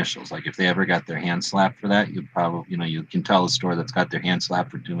an initials. Like if they ever got their hand slapped for that, you probably, you can tell a store that's got their hand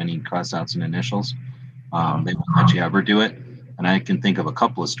slapped for too many cross outs and initials. They won't let you ever do it. And I can think of a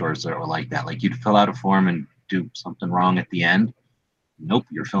couple of stores that were like that. Like you'd fill out a form and do something wrong at the end. Nope,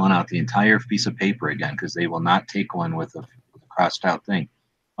 you're filling out the entire piece of paper again because they will not take one with a crossed out thing.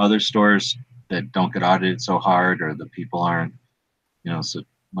 Other stores that don't get audited so hard, or the people aren't, so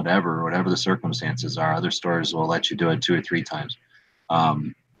whatever the circumstances are, other stores will let you do it 2 or 3 times. But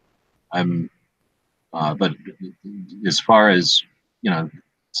as far as,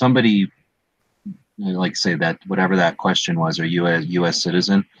 somebody, like say that whatever that question was, are you a U.S.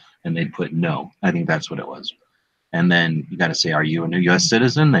 citizen? And they put no. I think that's what it was. And then you got to say, are you a new U.S.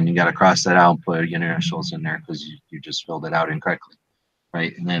 citizen? Then you got to cross that out and put your initials in there because you just filled it out incorrectly,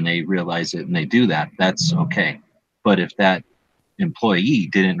 right? And then they realize it and they do that. That's okay. But if that employee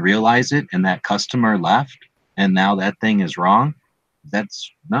didn't realize it and that customer left and now that thing is wrong,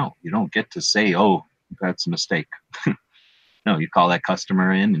 no, you don't get to say, oh, that's a mistake. No, you call that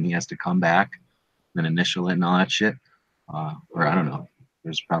customer in and he has to come back and initial it and all that shit. Or I don't know.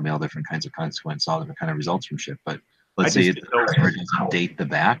 there's probably all different kinds of consequences, all different kind of results from shit. But let's I say just the customer doesn't date the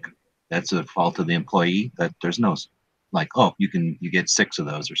back, that's a fault of the employee. That there's no like, oh, you get 6 of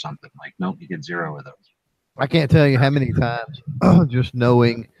those or something. Like, nope, you get 0 of those. I can't tell you how many times just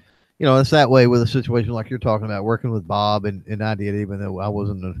knowing, it's that way with a situation like you're talking about, working with Bob and I did, even though I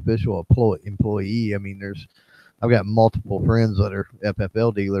wasn't an official employee. I mean, I've got multiple friends that are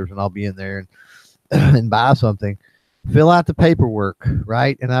FFL dealers, and I'll be in there and buy something, fill out the paperwork,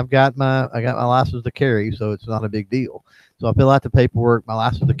 right? And I got my license to carry, so it's not a big deal. So I fill out the paperwork, my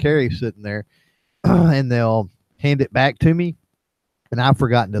license to carry sitting there, and they'll hand it back to me, and I've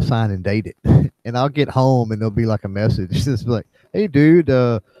forgotten to sign and date it. And I'll get home, and there'll be like a message, just like, "Hey, dude,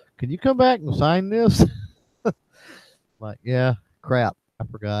 can you come back and sign this?" Like, yeah, crap, I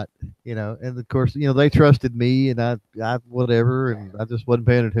forgot. And of course, they trusted me, and I whatever, and I just wasn't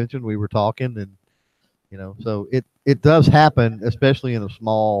paying attention. We were talking, and so it does happen, especially in a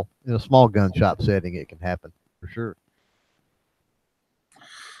small gun shop setting. It can happen for sure.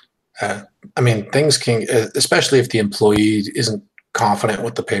 I mean, things can, especially if the employee isn't confident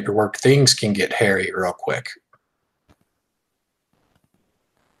with the paperwork, things can get hairy real quick.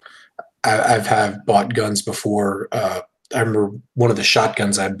 I've bought guns before. I remember one of the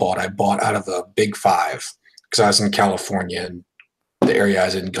shotguns I bought out of a Big 5 because I was in California, and the area I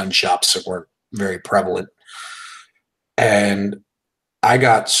was in, gun shops weren't very prevalent. And I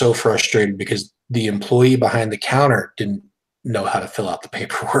got so frustrated because the employee behind the counter didn't know how to fill out the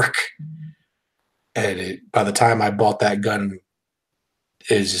paperwork. And by the time I bought that gun,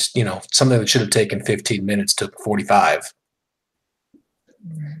 is something that should have taken 15 minutes took 45.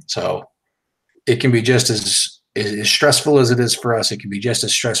 So it can be just as stressful as it is for us. It can be just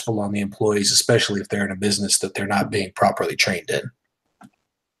as stressful on the employees, especially if they're in a business that they're not being properly trained in.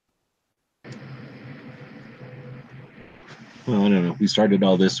 Well, I don't know. We started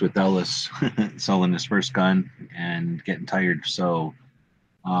all this with Ellis selling his first gun and getting tired. So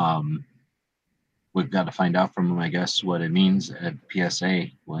we've got to find out from him, I guess, what it means at PSA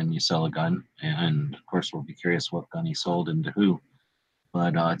when you sell a gun. And of course, we'll be curious what gun he sold and to who.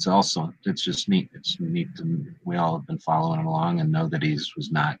 But it's just neat. It's neat. And we all have been following him along and know that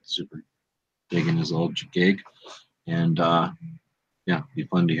was not super big in his little gig. And it'd be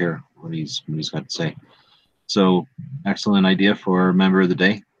fun to hear what he's got to say. So, excellent idea for member of the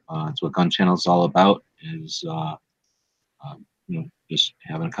day. It's what Gun Channel is all about. Is just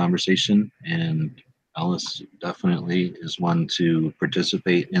having a conversation, and Ellis definitely is one to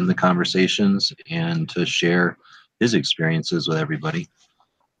participate in the conversations and to share his experiences with everybody.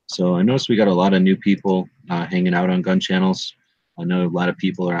 So I noticed we got a lot of new people hanging out on Gun Channels. I know a lot of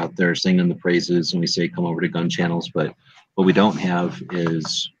people are out there singing the praises, and we say come over to Gun Channels, but what we don't have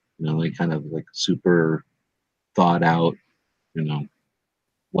is like kind of like super thought out,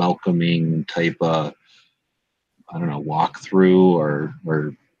 welcoming type of, I don't know, walkthrough or what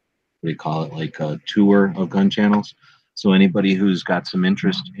do you call it, like a tour of Gun Channels. So anybody who's got some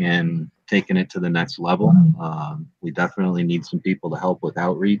interest in taking it to the next level, we definitely need some people to help with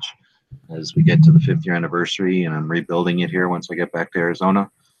outreach as we get to the 5th year anniversary, and I'm rebuilding it here once I get back to Arizona.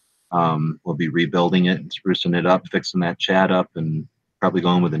 We'll be rebuilding it and sprucing it up, fixing that chat up, and probably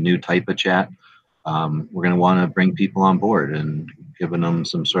going with a new type of chat. We're going to want to bring people on board and giving them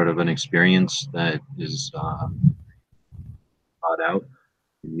some sort of an experience that is thought out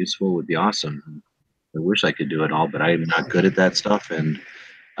and useful would be awesome. I wish I could do it all, but I'm not good at that stuff, and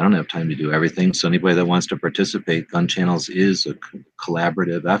I don't have time to do everything. So anybody that wants to participate, Gun Channels is a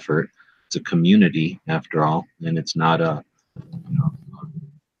collaborative effort. It's a community after all, and it's not a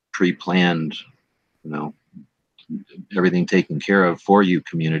pre-planned, everything taken care of for you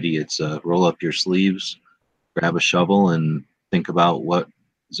community. It's roll up your sleeves, grab a shovel, and think about what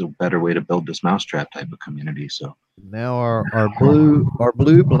is a better way to build this mousetrap type of community. So now are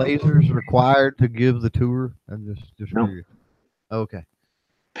blue blazers required to give the tour? I'm just no. curious. Okay.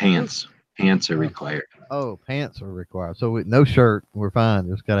 Pants are required. Oh, pants are required. So no shirt, we're fine.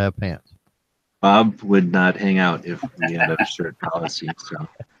 Just gotta have pants. Bob would not hang out if we had a shirt policy.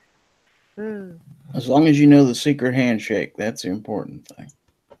 So as long as you know the secret handshake, that's the important thing.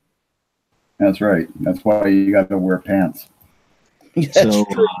 That's right. That's why you got to wear pants. So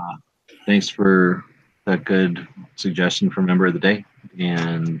thanks for that good suggestion for member of the day,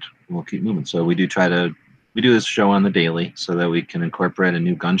 and we'll keep moving. So we do this show on the daily so that we can incorporate a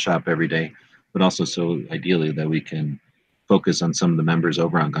new gun shop every day, but also so ideally that we can focus on some of the members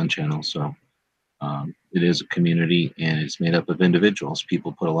over on Gun Channel. So it is a community, and it's made up of individuals.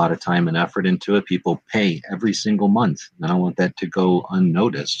 People put a lot of time and effort into it. People pay every single month. I don't want that to go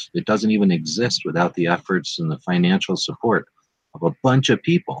unnoticed. It doesn't even exist without the efforts and the financial support of a bunch of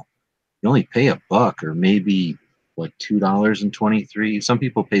people. You only pay $1 or maybe what, $2.23. Some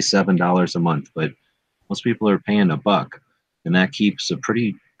people pay $7 a month, but most people are paying $1, and that keeps a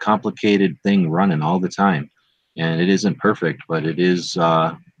pretty complicated thing running all the time. And it isn't perfect, but it is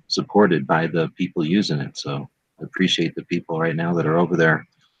supported by the people using it. So I appreciate the people right now that are over there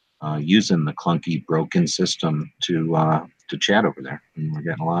using the clunky, broken system to chat over there, and we're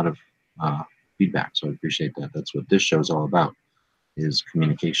getting a lot of feedback. So I appreciate that. That's what this show's all about: is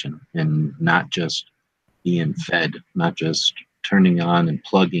communication, and not just being fed, not just turning on and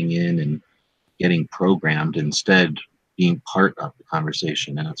plugging in and getting programmed. Instead, being part of the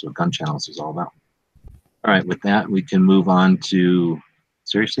conversation, and that's what Gun Channels is all about. All right, with that, we can move on to,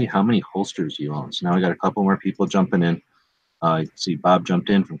 seriously, how many holsters do you own? So now we got a couple more people jumping in. I see Bob jumped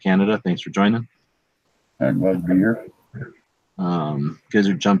in from Canada. Thanks for joining. I'm glad to be here.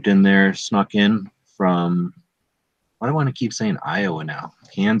 Gizzard jumped in there, snuck in from, why do I want to keep saying Iowa now?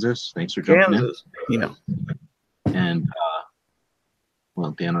 Kansas. Thanks for jumping Kansas. Yeah. in. And,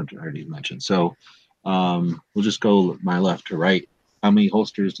 well, Dan already mentioned. So we'll just go my left to right. How many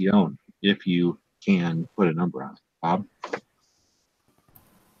holsters do you own, if you can put a number on it? Bob?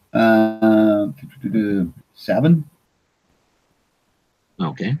 7.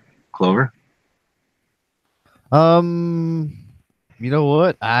 Okay. Clover? You know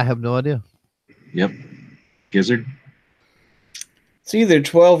what? I have no idea. Yep. Gizzard? It's either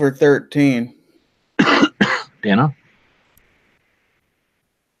 12 or 13. Dana?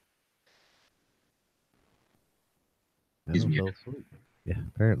 He's Oh, muted. fell asleep. Yeah,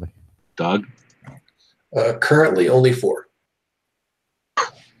 apparently. Doug? Currently only 4.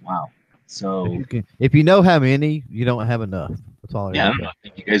 Wow. So, If you know how many, you don't have enough. That's all. yeah, I don't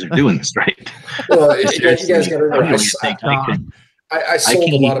think you guys are doing this right. Well, you guys got to I remember, don't think I could. I sold a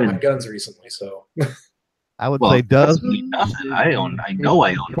can't lot of even- my guns recently, so. I would Well, say that's dozens. nothing. I know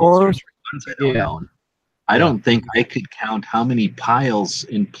I own Of course. holsters for guns I don't Yeah. own. I don't think I could count how many piles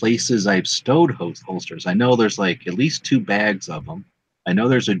in places I've stowed holsters. I know there's like at least 2 bags of them. I know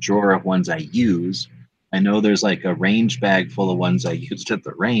there's a drawer of ones I use. I know there's like a range bag full of ones I used at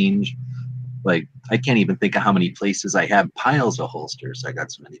the range. Like, I can't even think of how many places I have piles of holsters. I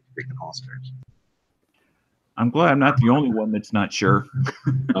got so many freaking holsters. I'm glad I'm not the only one that's not sure.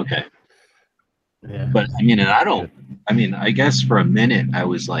 Okay. Yeah. But I mean, and I guess for a minute I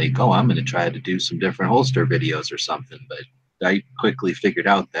was like, oh, I'm going to try to do some different holster videos or something. But I quickly figured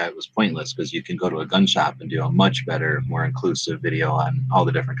out that it was pointless, because you can go to a gun shop and do a much better, more inclusive video on all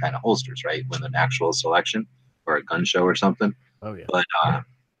the different kind of holsters, right? With an actual selection or a gun show or something. Oh yeah. But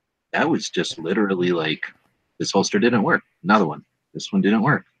that was just literally like, this holster didn't work. Another one. This one didn't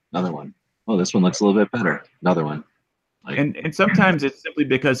work. Another one. Oh, this one looks a little bit better. Another one. Like, And sometimes it's simply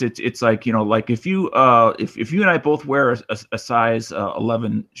because it's like, you know, like if you if you and I both wear a size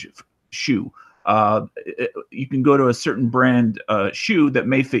 11 shoe, you can go to a certain brand shoe that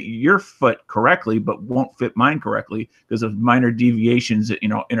may fit your foot correctly, but won't fit mine correctly because of minor deviations, you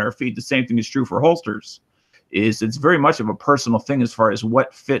know, in our feet. The same thing is true for holsters. It's very much of a personal thing as far as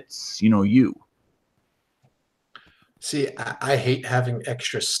what fits, you know, you. See, I hate having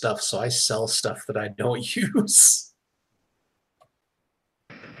extra stuff, so I sell stuff that I don't use.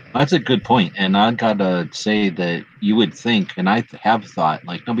 that's a good point. And I gotta say that you would think, and I have thought,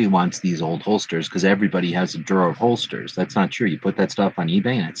 like, nobody wants these old holsters because everybody has a drawer of holsters. That's not true. You put that stuff on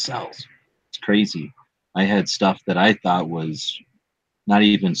eBay and it sells. It's crazy. I had stuff that I thought was not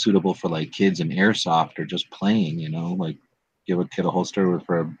even suitable for like kids and airsoft or just playing, you know, like give a kid a holster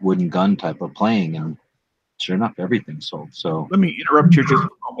for a wooden gun type of playing, and sure enough, everything sold. So Let me interrupt here just a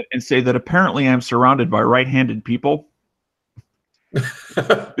moment and say that apparently I'm surrounded by right-handed people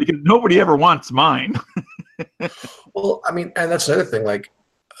because nobody ever wants mine. Well, I mean, and that's another thing. Like,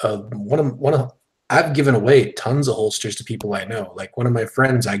 I've given away tons of holsters to people I know. Like one of my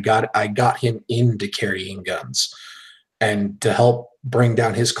friends, I got him into carrying guns, and to help bring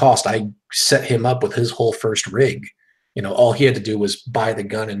down his cost, I set him up with his whole first rig. You know, all he had to do was buy the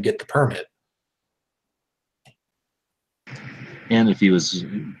gun and get the permit. and if he was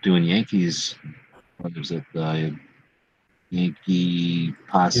doing Yankees, what was it, the Yankee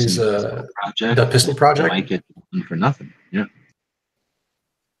Posse His, project? the Pistol Project? You might get one for nothing. Yeah.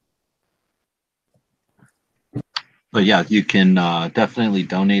 But yeah, you can definitely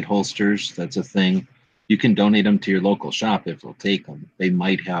donate holsters. That's a thing. You can donate them to your local shop if they'll take them. They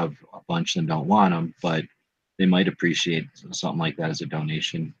might have a bunch and don't want them, but they might appreciate something like that as a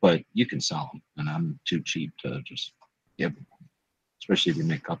donation. But you can sell them, and I'm too cheap to just give them, especially if you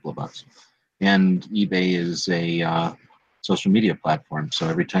make a couple of bucks. And eBay is a social media platform, so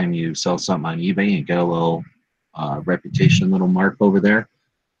every time you sell something on eBay, you get a little reputation little mark over there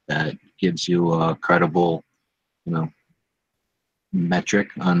that gives you a credible, metric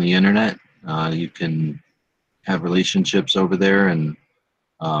on the internet. You can have relationships over there, and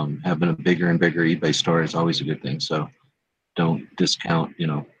having a bigger and bigger eBay store is always a good thing. So don't discount,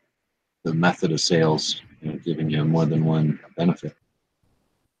 the method of sales, giving you more than one benefit.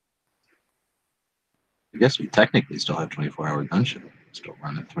 I guess we technically still have 24-hour gun show. Still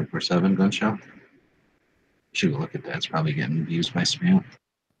run a 24/7 gun show. Should look at that. It's probably getting used by spam.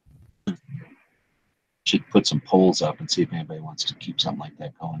 Should put some polls up and see if anybody wants to keep something like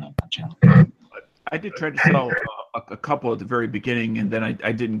that going on the channel. I did try to sell a couple at the very beginning, and then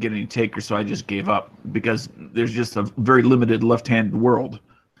I didn't get any takers, so I just gave up because there's just a very limited left-handed world.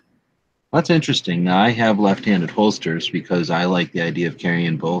 That's interesting. Now, I have left-handed holsters because I like the idea of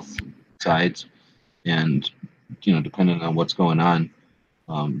carrying both sides, and depending on what's going on,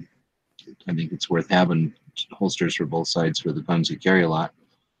 I think it's worth having holsters for both sides for the guns you carry a lot.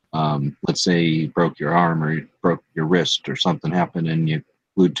 Let's say you broke your arm or you broke your wrist or something happened and you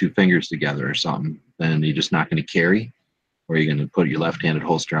glued two fingers together or something, then you're just not going to carry, or you're going to put your left-handed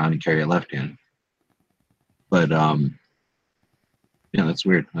holster on and carry a left-handed. But that's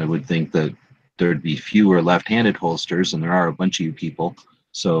weird. I would think that there'd be fewer left-handed holsters, and there are a bunch of you people,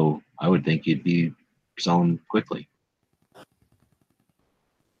 so I would think you'd be selling quickly.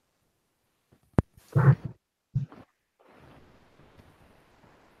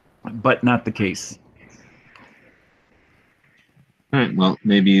 But not the case. All right. Well,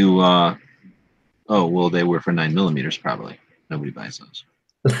 maybe you. They were for 9mm probably. Nobody buys those.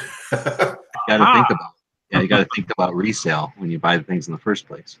 You got to think about. Yeah, you got to think about resale when you buy the things in the first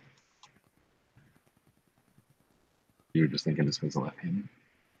place. You were just thinking this was a left-handed.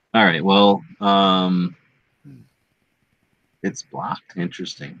 All right. Well, it's blocked.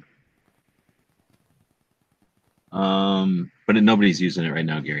 Interesting. But nobody's using it right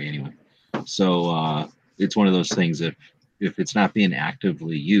now, Gary. Anyway, so it's one of those things. If it's not being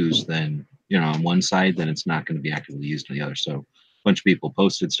actively used, then on one side, then it's not going to be actively used on the other. So a bunch of people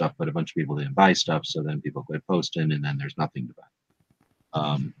posted stuff, but a bunch of people didn't buy stuff. So then people quit posting, and then there's nothing to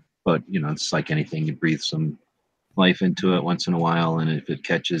buy. But it's like anything. You breathe some life into it once in a while, and if it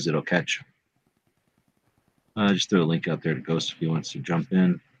catches, it'll catch. Just throw a link out there to Ghost if he wants to jump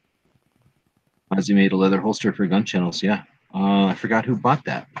in. Ozzy made a leather holster for gun channels. Yeah. I forgot who bought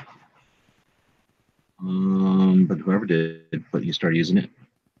that. But whoever did, but you start using it.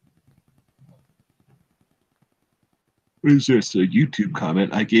 What is this? A YouTube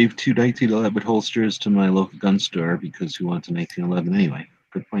comment. I gave 2 1911 holsters to my local gun store because who wants a 1911 anyway?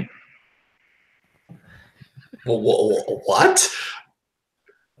 Good point. What?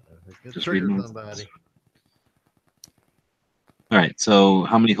 Just reading somebody. All right. So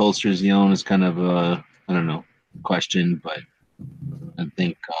how many holsters you own is kind of a, I don't know, question, but I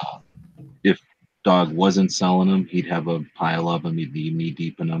think if Dog wasn't selling them, he'd have a pile of them. He'd be knee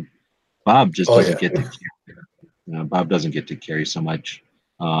deep in them. Bob just doesn't get to carry. Bob doesn't get to carry so much.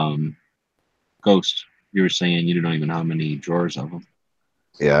 Ghost, you were saying you don't even know how many drawers of them.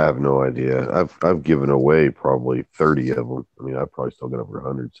 Yeah, I have no idea. I've given away probably 30 of them. I mean, I've probably still got over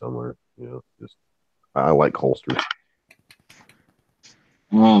 100 somewhere. Just I like holsters.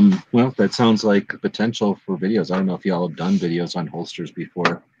 Well, that sounds like potential for videos. I don't know if y'all have done videos on holsters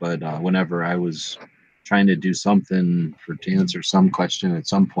before, but whenever I was trying to do something to answer some question at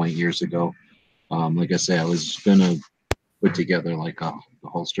some point years ago, like I say, I was gonna put together like a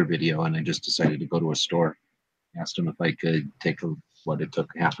holster video, and I just decided to go to a store. Asked them if I could take it took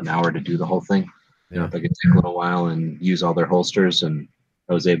half an hour to do the whole thing. If I could take a little while and use all their holsters, and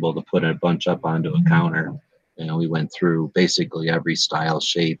I was able to put a bunch up onto a counter. We went through basically every style,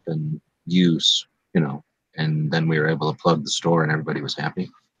 shape, and use, and then we were able to plug the store, and everybody was happy.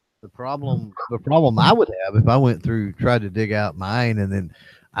 The problem I would have if I went through, tried to dig out mine, and then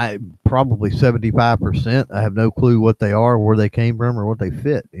I probably 75%, I have no clue what they are, where they came from, or what they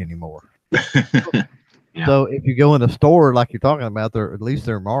fit anymore. Yeah. So if you go in a store like you're talking about, at least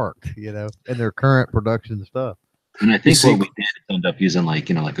they're marked, and their current production stuff. And I think what we did is end up using like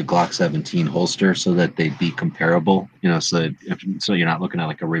a Glock 17 holster so that they'd be comparable, so you're not looking at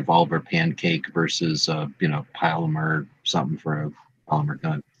like a revolver pancake versus polymer or something for a polymer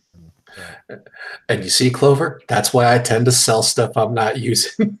gun. And you see, Clover, that's why I tend to sell stuff I'm not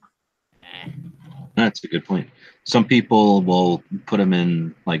using. That's a good point. Some people will put them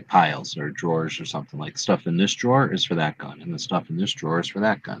in like piles or drawers or something, like stuff in this drawer is for that gun and the stuff in this drawer is for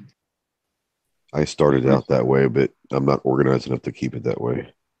that gun. I started out that way, but I'm not organized enough to keep it that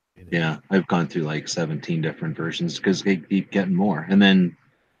way. Yeah, I've gone through like 17 different versions because they keep getting more. And then,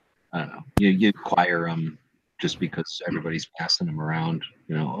 I don't know, you acquire them just because everybody's passing them around.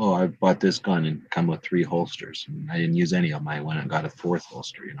 You know, oh, I bought this gun and come with 3 holsters. And I didn't use any of them. I went and got a 4th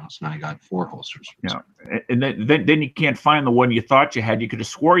holster, you know, so now I got 4 holsters. Yeah. And then you can't find the one you thought you had. You could have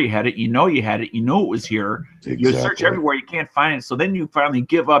swore you had it. You know you had it. You know it was here. Exactly. You search everywhere. You can't find it. So then you finally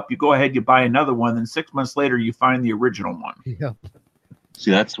give up. You go ahead, you buy another one. Then 6 months later, you find the original one. Yeah.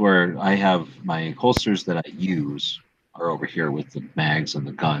 See, that's where I have my holsters that I use are over here with the mags and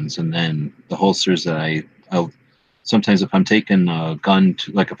the guns. And then the holsters that I'll sometimes if I'm taking a gun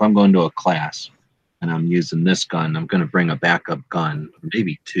to, like if I'm going to a class and I'm using this gun, I'm going to bring a backup gun,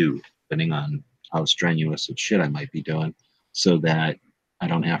 maybe 2, depending on how strenuous and shit I might be doing, so that I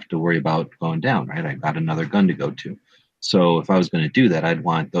don't have to worry about going down, right? I got another gun to go to. So if I was going to do that, I'd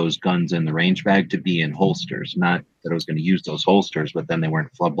want those guns in the range bag to be in holsters, not that I was going to use those holsters, but then they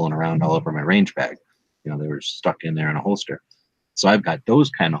weren't flubbling around all over my range bag. You know, they were stuck in there in a holster. So I've got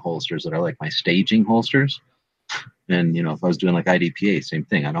those kind of holsters that are like my staging holsters. And, you know, if I was doing like IDPA, same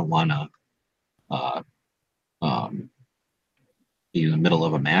thing. I don't want to be in the middle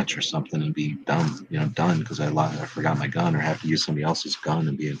of a match or something and be done because I forgot my gun or have to use somebody else's gun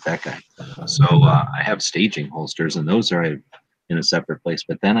and be a bad guy. So I have staging holsters, and those are in a separate place.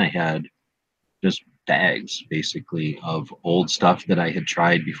 But then I had just bags, basically, of old stuff that I had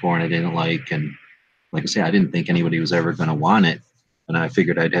tried before and I didn't like. And like I say, I didn't think anybody was ever going to want it. And I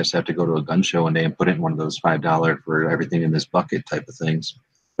figured I'd just have to go to a gun show one day and put it in one of those $5 for everything in this bucket type of things.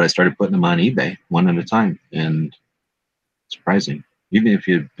 But I started putting them on eBay one at a time, and surprising. Even if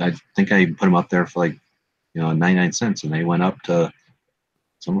I think I even put them up there for 99 cents, and they went up to,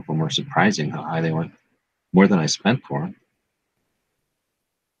 some of them were surprising how high they went, more than I spent for them.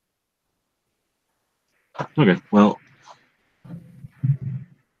 Okay, well,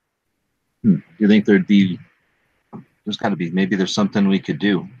 you think there's got to be, maybe there's something we could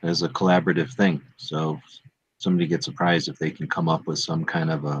do as a collaborative thing. So somebody gets surprised if they can come up with some kind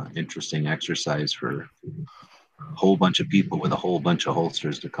of a interesting exercise for a whole bunch of people with a whole bunch of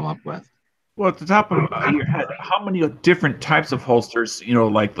holsters to come up with. Well, at the top of your head, how many different types of holsters, you know,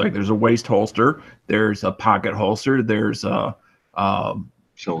 like there's a waist holster, there's a pocket holster, there's a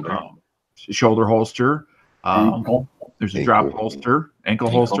shoulder holster, there's a drop holster, ankle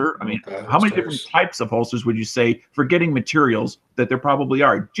holster. I mean, how many different types of holsters would you say, forgetting materials, that there probably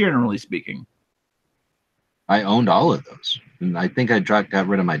are, generally speaking? I owned all of those. And I think I got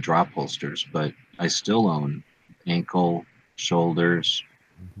rid of my drop holsters, but I still own ankle, shoulders,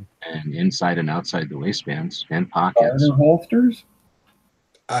 and inside and outside the waistbands and pockets. Holsters?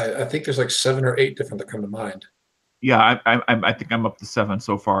 I think there's like 7 or 8 different that come to mind. Yeah, I think I'm up to 7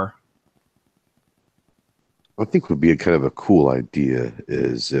 so far. I think would be a kind of a cool idea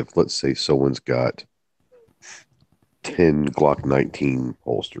is if, let's say, someone's got 10 Glock 19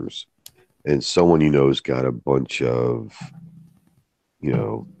 holsters, and someone you know has got a bunch of,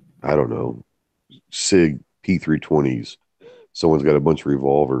 I don't know, SIG P320s. Someone's got a bunch of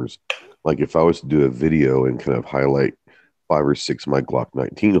revolvers. Like if I was to do a video and kind of highlight 5 or 6 of my Glock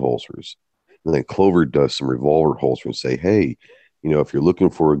 19 holsters, and then Clover does some revolver holster and say, hey, if you're looking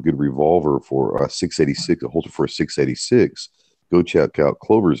for a good revolver for a 686, a holster for a 686, go check out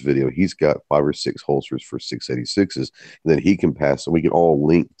Clover's video. He's got 5 or 6 holsters for 686s, and then he can pass, and we can all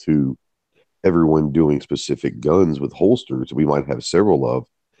link to everyone doing specific guns with holsters we might have several of.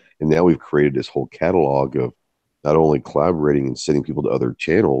 And now we've created this whole catalog of not only collaborating and sending people to other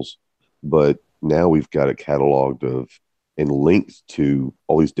channels, but now we've got it cataloged of and linked to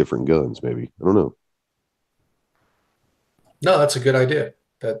all these different guns. Maybe, I don't know. No, that's a good idea.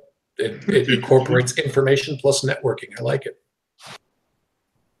 That it incorporates information plus networking. I like it.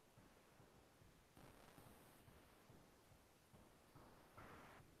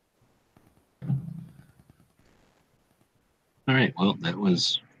 All right. Well, that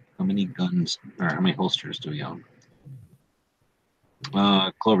was how many guns or how many holsters do we own?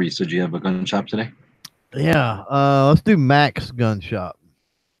 Clover, you said you have a gun shop today? Yeah. Let's do Max Gun Shop.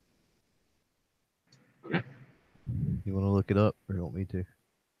 Okay. You want to look it up, or you want me to?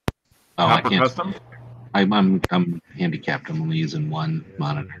 Oh, I can't. Custom? I'm handicapped. I'm only using one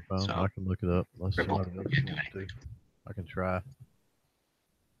monitor. So I can look it up. Let's see. Crippled. Can't do anything. I can try.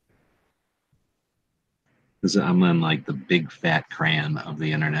 I'm in like the big fat crayon of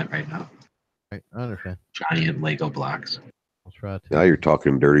the internet right now. Right, I understand. Giant Lego blocks. I'll try to. Now you're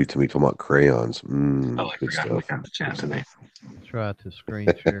talking dirty to me, talking about crayons. I Good forgot we stuff. got the chat today. I'll try to screen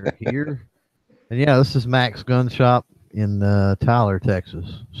share here. And yeah, this is Max Gun Shop in Tyler,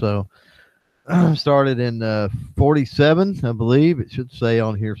 Texas. So started in 47, I believe. It should say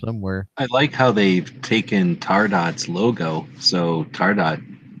on here somewhere. I like how they've taken Tardot's logo. So Tardot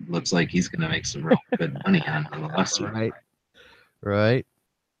looks like he's going to make some real good money on the lawsuit. Right. Right.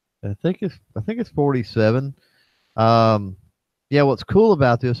 I think it's 47. Yeah, what's cool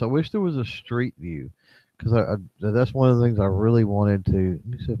about this, I wish there was a street view, because that's one of the things I really wanted to.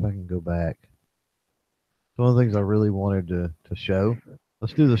 Let me see if I can go back. It's one of the things I really wanted to show.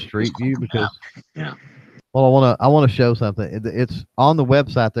 Let's do the street view because Yeah. well, I want to show something. It's on the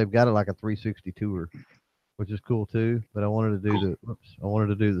website. They've got it like a 360 tour, which is cool too. But I wanted to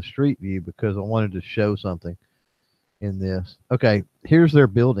do the street view because I wanted to show something in this. Okay, here's their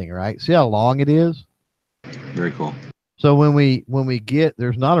building, right? See how long it is? Very cool. So when we get,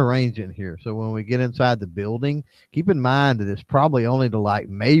 there's not a range in here. So when we get inside the building, keep in mind that it's probably only to like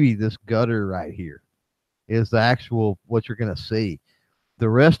maybe this gutter right here is the actual what you're going to see. The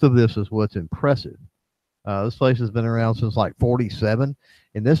rest of this is what's impressive. This place has been around since like 47,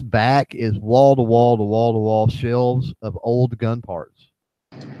 and this back is wall to wall to wall to wall shelves of old gun parts.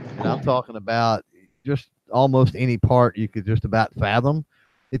 And I'm talking about just almost any part you could just about fathom.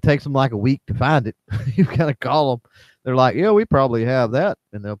 It takes them like a week to find it. You kind of call them. They're like, yeah, we probably have that.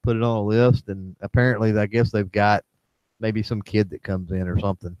 And they'll put it on a list. And apparently, I guess they've got maybe some kid that comes in or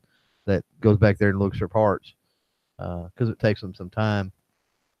something that goes back there and looks for parts because it takes them some time.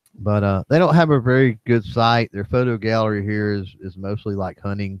 But they don't have a very good site. Their photo gallery here is mostly like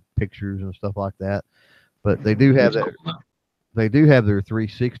hunting pictures and stuff like that. But they do have that. They do have their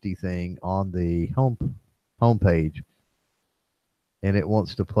 360 thing on the homepage, and it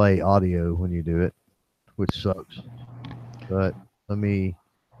wants to play audio when you do it, which sucks. But let me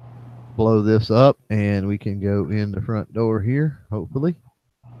blow this up, and we can go in the front door here, hopefully.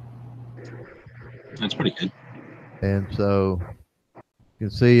 That's pretty good. And so you can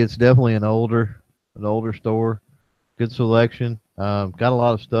see it's definitely an older store. Good selection. Got a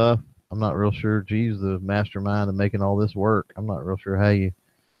lot of stuff. I'm not real sure. Geez, the mastermind of making all this work. I'm not real sure how you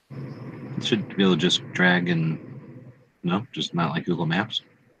should be able to just drag and just not like Google Maps.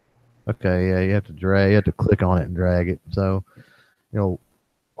 Okay, yeah, you have to click on it and drag it. So,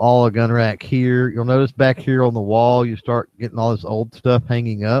 all a gun rack here. You'll notice back here on the wall, you start getting all this old stuff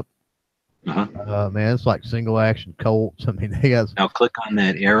hanging up. Man, it's like single action Colts. I mean, they got. Now click on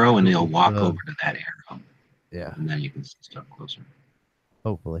that arrow and it'll walk over to that arrow. Yeah. And then you can see stuff closer.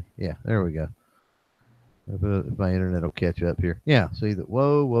 Hopefully. Yeah, there we go. If my internet will catch up here. Yeah, see that.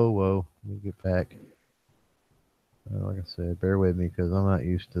 Whoa. Let me get back. Like I said, bear with me because I'm not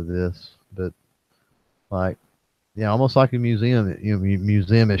used to this. But, almost like a museum,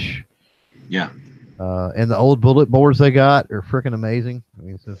 museum-ish. Yeah. And the old bullet boards they got are freaking amazing. I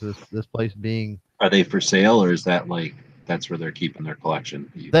mean, since this place being... Are they for sale, or is that that's where they're keeping their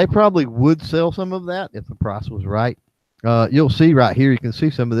collection? They probably would sell some of that if the price was right. You'll see right here, you can see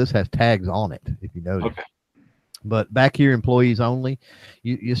some of this has tags on it, if you notice. Okay. But back here, employees only.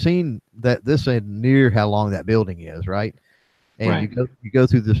 You seen that this ain't near how long that building is, right? And right. you go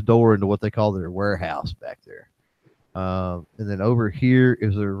through this door into what they call their warehouse back there. And then over here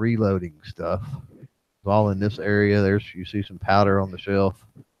is their reloading stuff. It's all in this area. You see some powder on the shelf,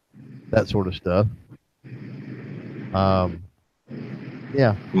 that sort of stuff.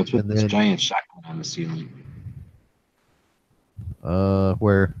 Yeah. What's with this giant shotgun on the ceiling?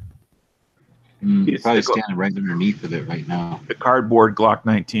 Where? You're probably standing right underneath of it right now. The cardboard Glock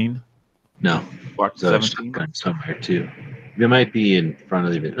 19. No, Glock there's a 17. shotgun somewhere too. It might be in front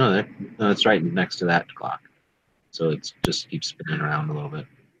of it. No, it's right next to that Glock. So it just keeps spinning around a little bit.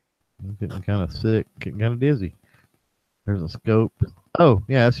 I'm getting kind of sick, getting kind of dizzy. There's a scope. Oh,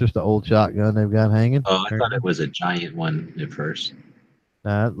 yeah, it's just an old shotgun they've got hanging. Oh, I thought it was a giant one at first.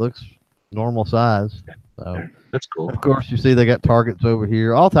 Nah, it looks normal size. So. That's cool. Of course, you see they got targets over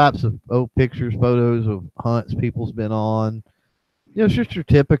here. All types of old pictures, photos of hunts people's been on. It's just your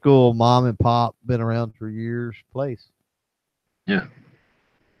typical mom and pop, been around for years place. Yeah.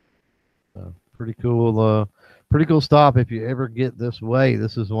 So, pretty cool. Pretty cool stop if you ever get this way.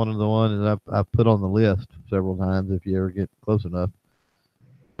 This is one of the ones that I've put on the list several times if you ever get close enough.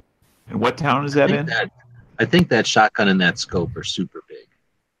 And what town is that in? I think that shotgun and that scope are super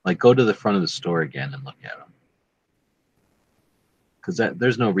big. Go to the front of the store again and look at them. Because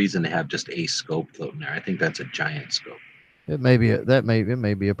there's no reason to have just a scope floating there. I think that's a giant scope. It may be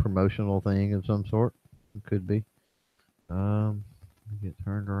a promotional thing of some sort. It could be. Get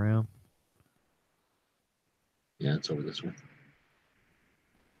turned around. Yeah, it's over this way.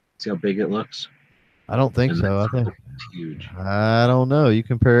 See how big it looks? I don't think so. I think it's huge. I don't know. You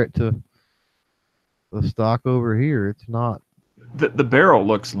compare it to the stock over here, it's not. The barrel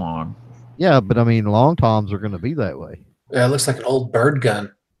looks long. Yeah, but I mean, long toms are going to be that way. Yeah, it looks like an old bird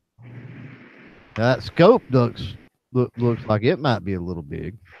gun. That scope looks like it might be a little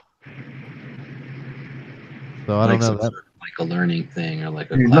big. So I don't know some that sort of like a learning thing or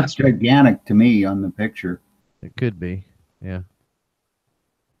like a It looks classroom. gigantic to me on the picture. it could be. Yeah.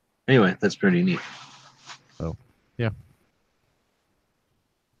 Anyway, that's pretty neat.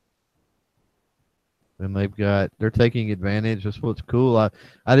 And they're taking advantage. That's what's cool.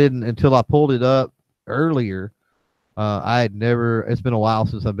 I didn't until I pulled it up earlier. I had never. It's been a while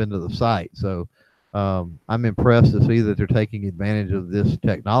since I've been to the site, so I'm impressed to see that they're taking advantage of this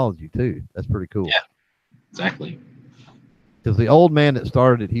technology too. That's pretty cool. Yeah. Exactly. Because the old man that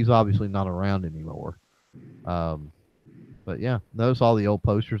started it, he's obviously not around anymore. But yeah, notice all the old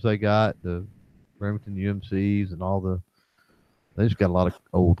posters they got, the Remington UMCs and all the. They just got a lot of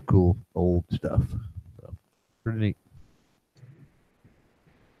old stuff. So pretty neat.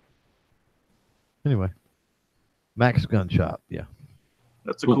 Anyway, Max Gun Shop. Yeah.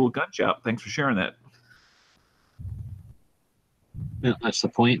 That's a cool gun shop. Thanks for sharing that. Yeah, that's the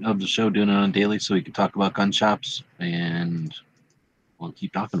point of the show, doing it on daily so we can talk about gun shops, and we'll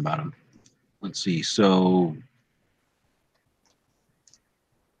keep talking about them. Let's see. So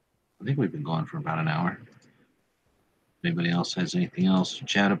I think we've been going for about an hour. Anybody else has anything else to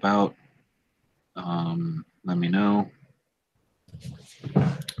chat about? Let me know.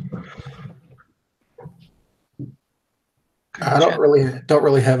 I don't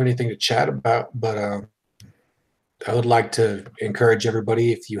really have anything to chat about, but I would like to encourage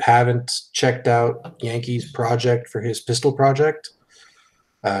everybody, if you haven't checked out Yankee's project for his pistol project,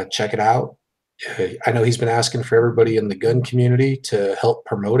 check it out. I know he's been asking for everybody in the gun community to help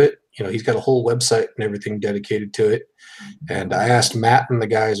promote it. You know, he's got a whole website and everything dedicated to it. And I asked Matt and the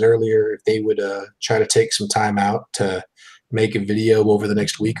guys earlier if they would try to take some time out to make a video over the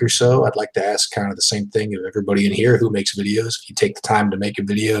next week or so. I'd like to ask kind of the same thing of everybody in here who makes videos. If you take the time to make a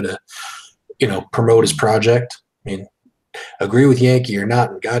video to, promote his project. I mean, agree with Yankee or not,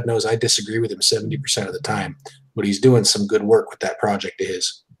 and God knows I disagree with him 70% of the time, but he's doing some good work with that project of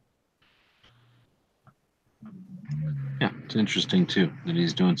his. Yeah, it's interesting too that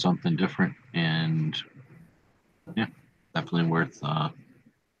he's doing something different, and yeah, definitely worth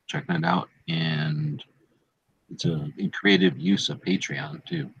checking it out. And it's a creative use of Patreon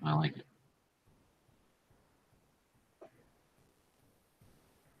too. I like it.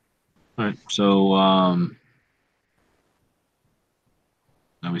 All right, so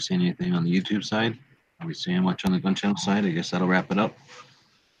are we seeing anything on the YouTube side? Are we seeing much on the gun channel side? I guess that'll wrap it up.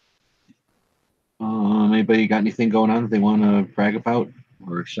 Anybody got anything going on that they want to brag about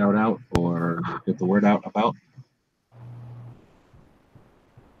or shout out or get the word out about?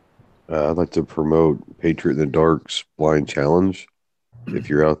 I'd like to promote Patriot in the Dark's Blind Challenge. If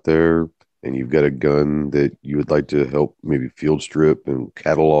you're out there and you've got a gun that you would like to help maybe field strip and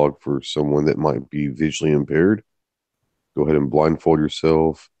catalog for someone that might be visually impaired, go ahead and blindfold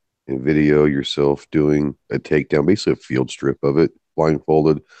yourself and video yourself doing a takedown, basically a field strip of it,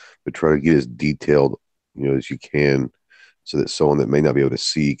 blindfolded, but try to get as detailed, as you can, so that someone that may not be able to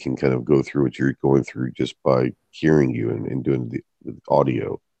see can kind of go through what you're going through just by hearing you and doing the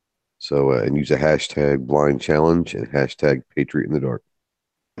audio. So, and use a hashtag blind challenge and hashtag Patriot in the Dark.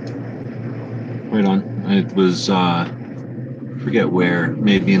 Right on. It was, forget where,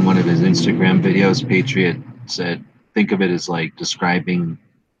 maybe in one of his Instagram videos, Patriot said, think of it as like describing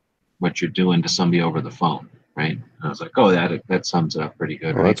what you're doing to somebody over the phone, right? And I was like, oh, that sums it up pretty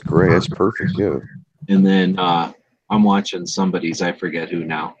good. Oh, right? that's great. That's perfect. Yeah. And then I'm watching somebody's, I forget who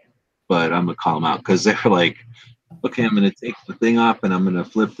now, but I'm going to call them out because they were like, okay, I'm going to take the thing off and I'm going to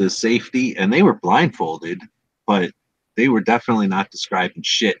flip this safety. And they were blindfolded, but they were definitely not describing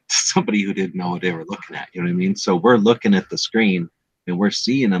shit to somebody who didn't know what they were looking at. You know what I mean? So we're looking at the screen and we're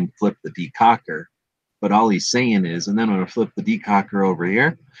seeing him flip the decocker, but all he's saying is, and then I'm going to flip the decocker over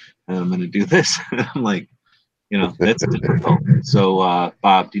here and I'm going to do this. I'm like, that's difficult. So,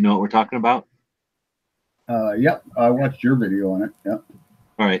 Bob, do you know what we're talking about? Yep, I watched your video on it. Yep.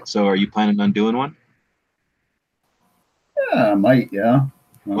 All right. So are you planning on doing one? Yeah, I might. Yeah.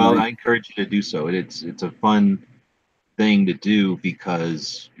 I encourage you to do so. It's a fun thing to do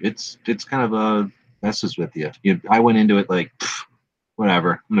because it's kind of a messes with you. I went into it like,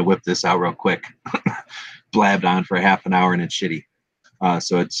 whatever. I'm gonna whip this out real quick. Blabbed on for a half an hour and it's shitty.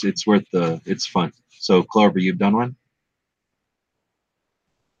 So it's worth it's fun. So Clover, you've done one?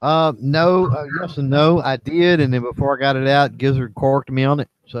 No, yes and no. I did, and then before I got it out, Gizzard corked me on it.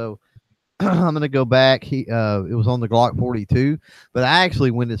 So I'm gonna go back. It was on the Glock 42, but I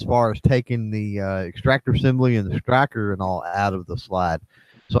actually went as far as taking the extractor assembly and the striker and all out of the slide.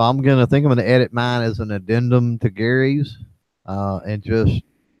 So I'm gonna edit mine as an addendum to Gary's, and just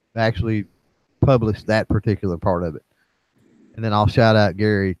actually publish that particular part of it. and then I'll shout out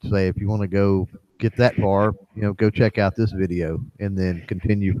Gary to say, if you want to go get that far, go check out this video, and then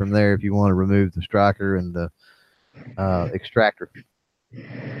continue from there if you want to remove the striker and the extractor.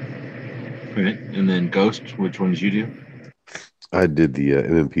 Right. And then Ghost, which ones you do? I did the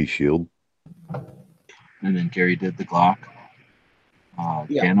MMP Shield. And then Gary did the Glock.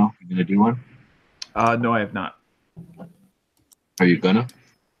 Yeah. Dano, you gonna do one? No, I have not. Are you gonna?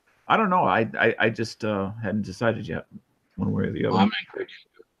 I don't know. I just hadn't decided yet, one way or the other. Well, I'm gonna encourage you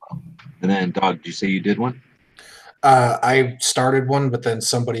to do it. And then, Dog, did you say you did one? I started one, but then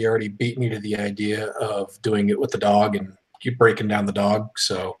somebody already beat me to the idea of doing it with the dog and keep breaking down the dog.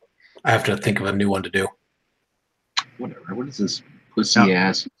 So I have to think of a new one to do. Whatever. What is this pussy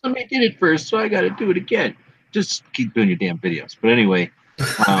ass? Somebody did it first, so I got to do it again. Just keep doing your damn videos. But anyway,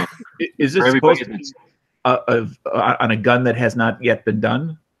 is this supposed to be on a gun that has not yet been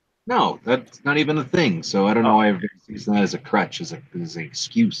done? No, that's not even a thing. So I don't know why everybody's using that as a crutch, as an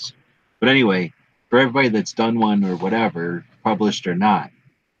excuse. But anyway, for everybody that's done one or whatever, published or not,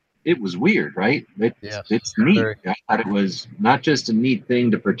 it was weird, right? It's neat. Very. I thought it was not just a neat thing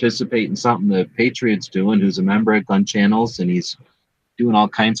to participate in something the Patriot's doing, who's a member of Gun Channels, and he's doing all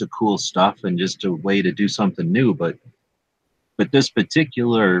kinds of cool stuff and just a way to do something new. But this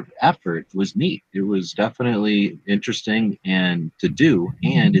particular effort was neat. It was definitely interesting and to do,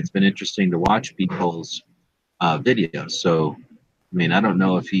 and it's been interesting to watch people's videos. So, I mean, I don't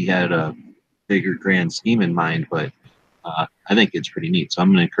know if he had a bigger grand scheme in mind, but I think it's pretty neat. So I'm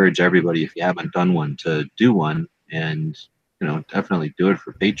going to encourage everybody, if you haven't done one, to do one, and definitely do it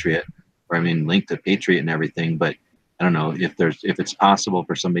for Patriot, or I mean, link to Patriot and everything. But I don't know if it's possible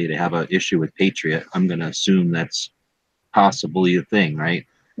for somebody to have an issue with Patriot. I'm going to assume that's possibly a thing, right?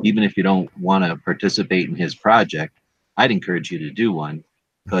 Even if you don't want to participate in his project, I'd encourage you to do one,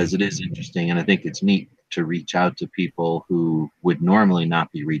 because it is interesting, and I think it's neat to reach out to people who would normally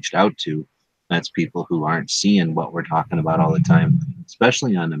not be reached out to. That's people who aren't seeing what we're talking about all the time,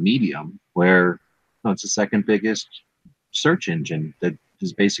 especially on the Medium, where it's the second biggest search engine that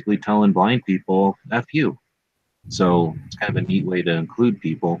is basically telling blind people F you. So it's kind of a neat way to include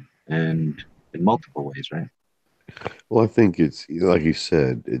people, and in multiple ways, right? Well, I think it's like you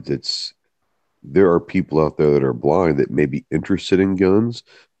said, it's there are people out there that are blind that may be interested in guns,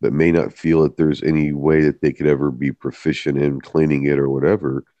 but may not feel that there's any way that they could ever be proficient in cleaning it or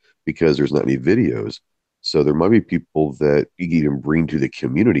whatever, because there's not any videos. So there might be people that you can even bring to the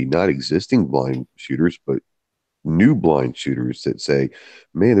community, not existing blind shooters, but new blind shooters that say,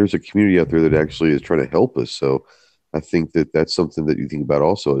 man, there's a community out there that actually is trying to help us. So I think that that's something that you think about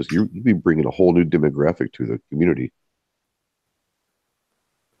also, is you'd be bringing a whole new demographic to the community.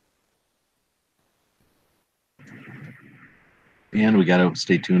 And we got to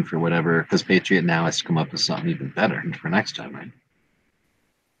stay tuned for whatever, because Patriot now has to come up with something even better for next time, right?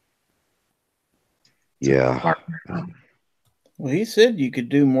 Yeah. Well, he said you could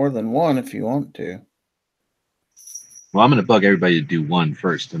do more than one if you want to. Well, I'm going to bug everybody to do one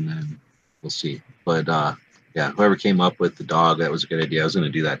first, and then we'll see. But yeah, whoever came up with the dog, that was a good idea. I was going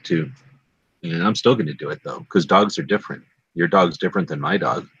to do that too. And I'm still going to do it, though, because dogs are different. Your dog's different than my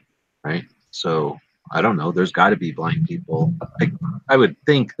dog, right? So I don't know. There's got to be blind people. I would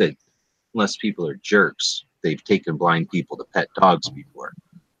think that unless people are jerks, they've taken blind people to pet dogs before.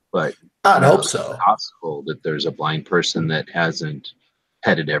 But I'd hope so. It's possible that there's a blind person that hasn't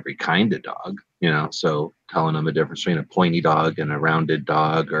petted every kind of dog, so telling them the difference between a pointy dog and a rounded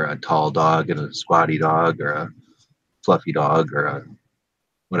dog, or a tall dog and a squatty dog, or a fluffy dog, or a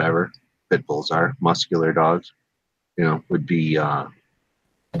whatever pit bulls are, muscular dogs, would be the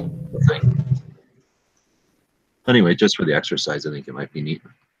thing. Anyway, just for the exercise, I think it might be neat.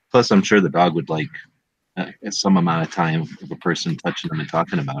 Plus, I'm sure the dog would like some amount of time of a person touching them and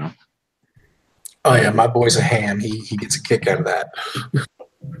talking about them. Oh yeah, my boy's a ham. He gets a kick out of that.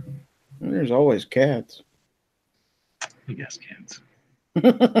 There's always cats. I guess cats.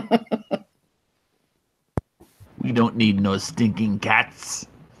 We don't need no stinking cats.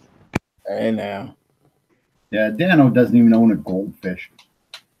 Hey now. Yeah, Dano doesn't even own a goldfish.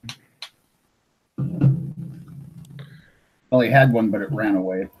 Well, he had one, but it ran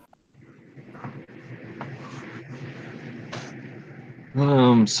away.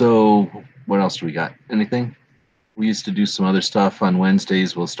 So what else do we got? Anything? We used to do some other stuff on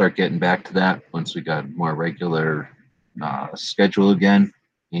Wednesdays. We'll start getting back to that once we got more regular schedule again.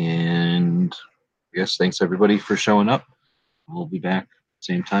 And I guess thanks everybody for showing up. We'll be back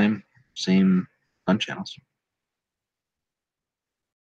same time, same Gun Channels.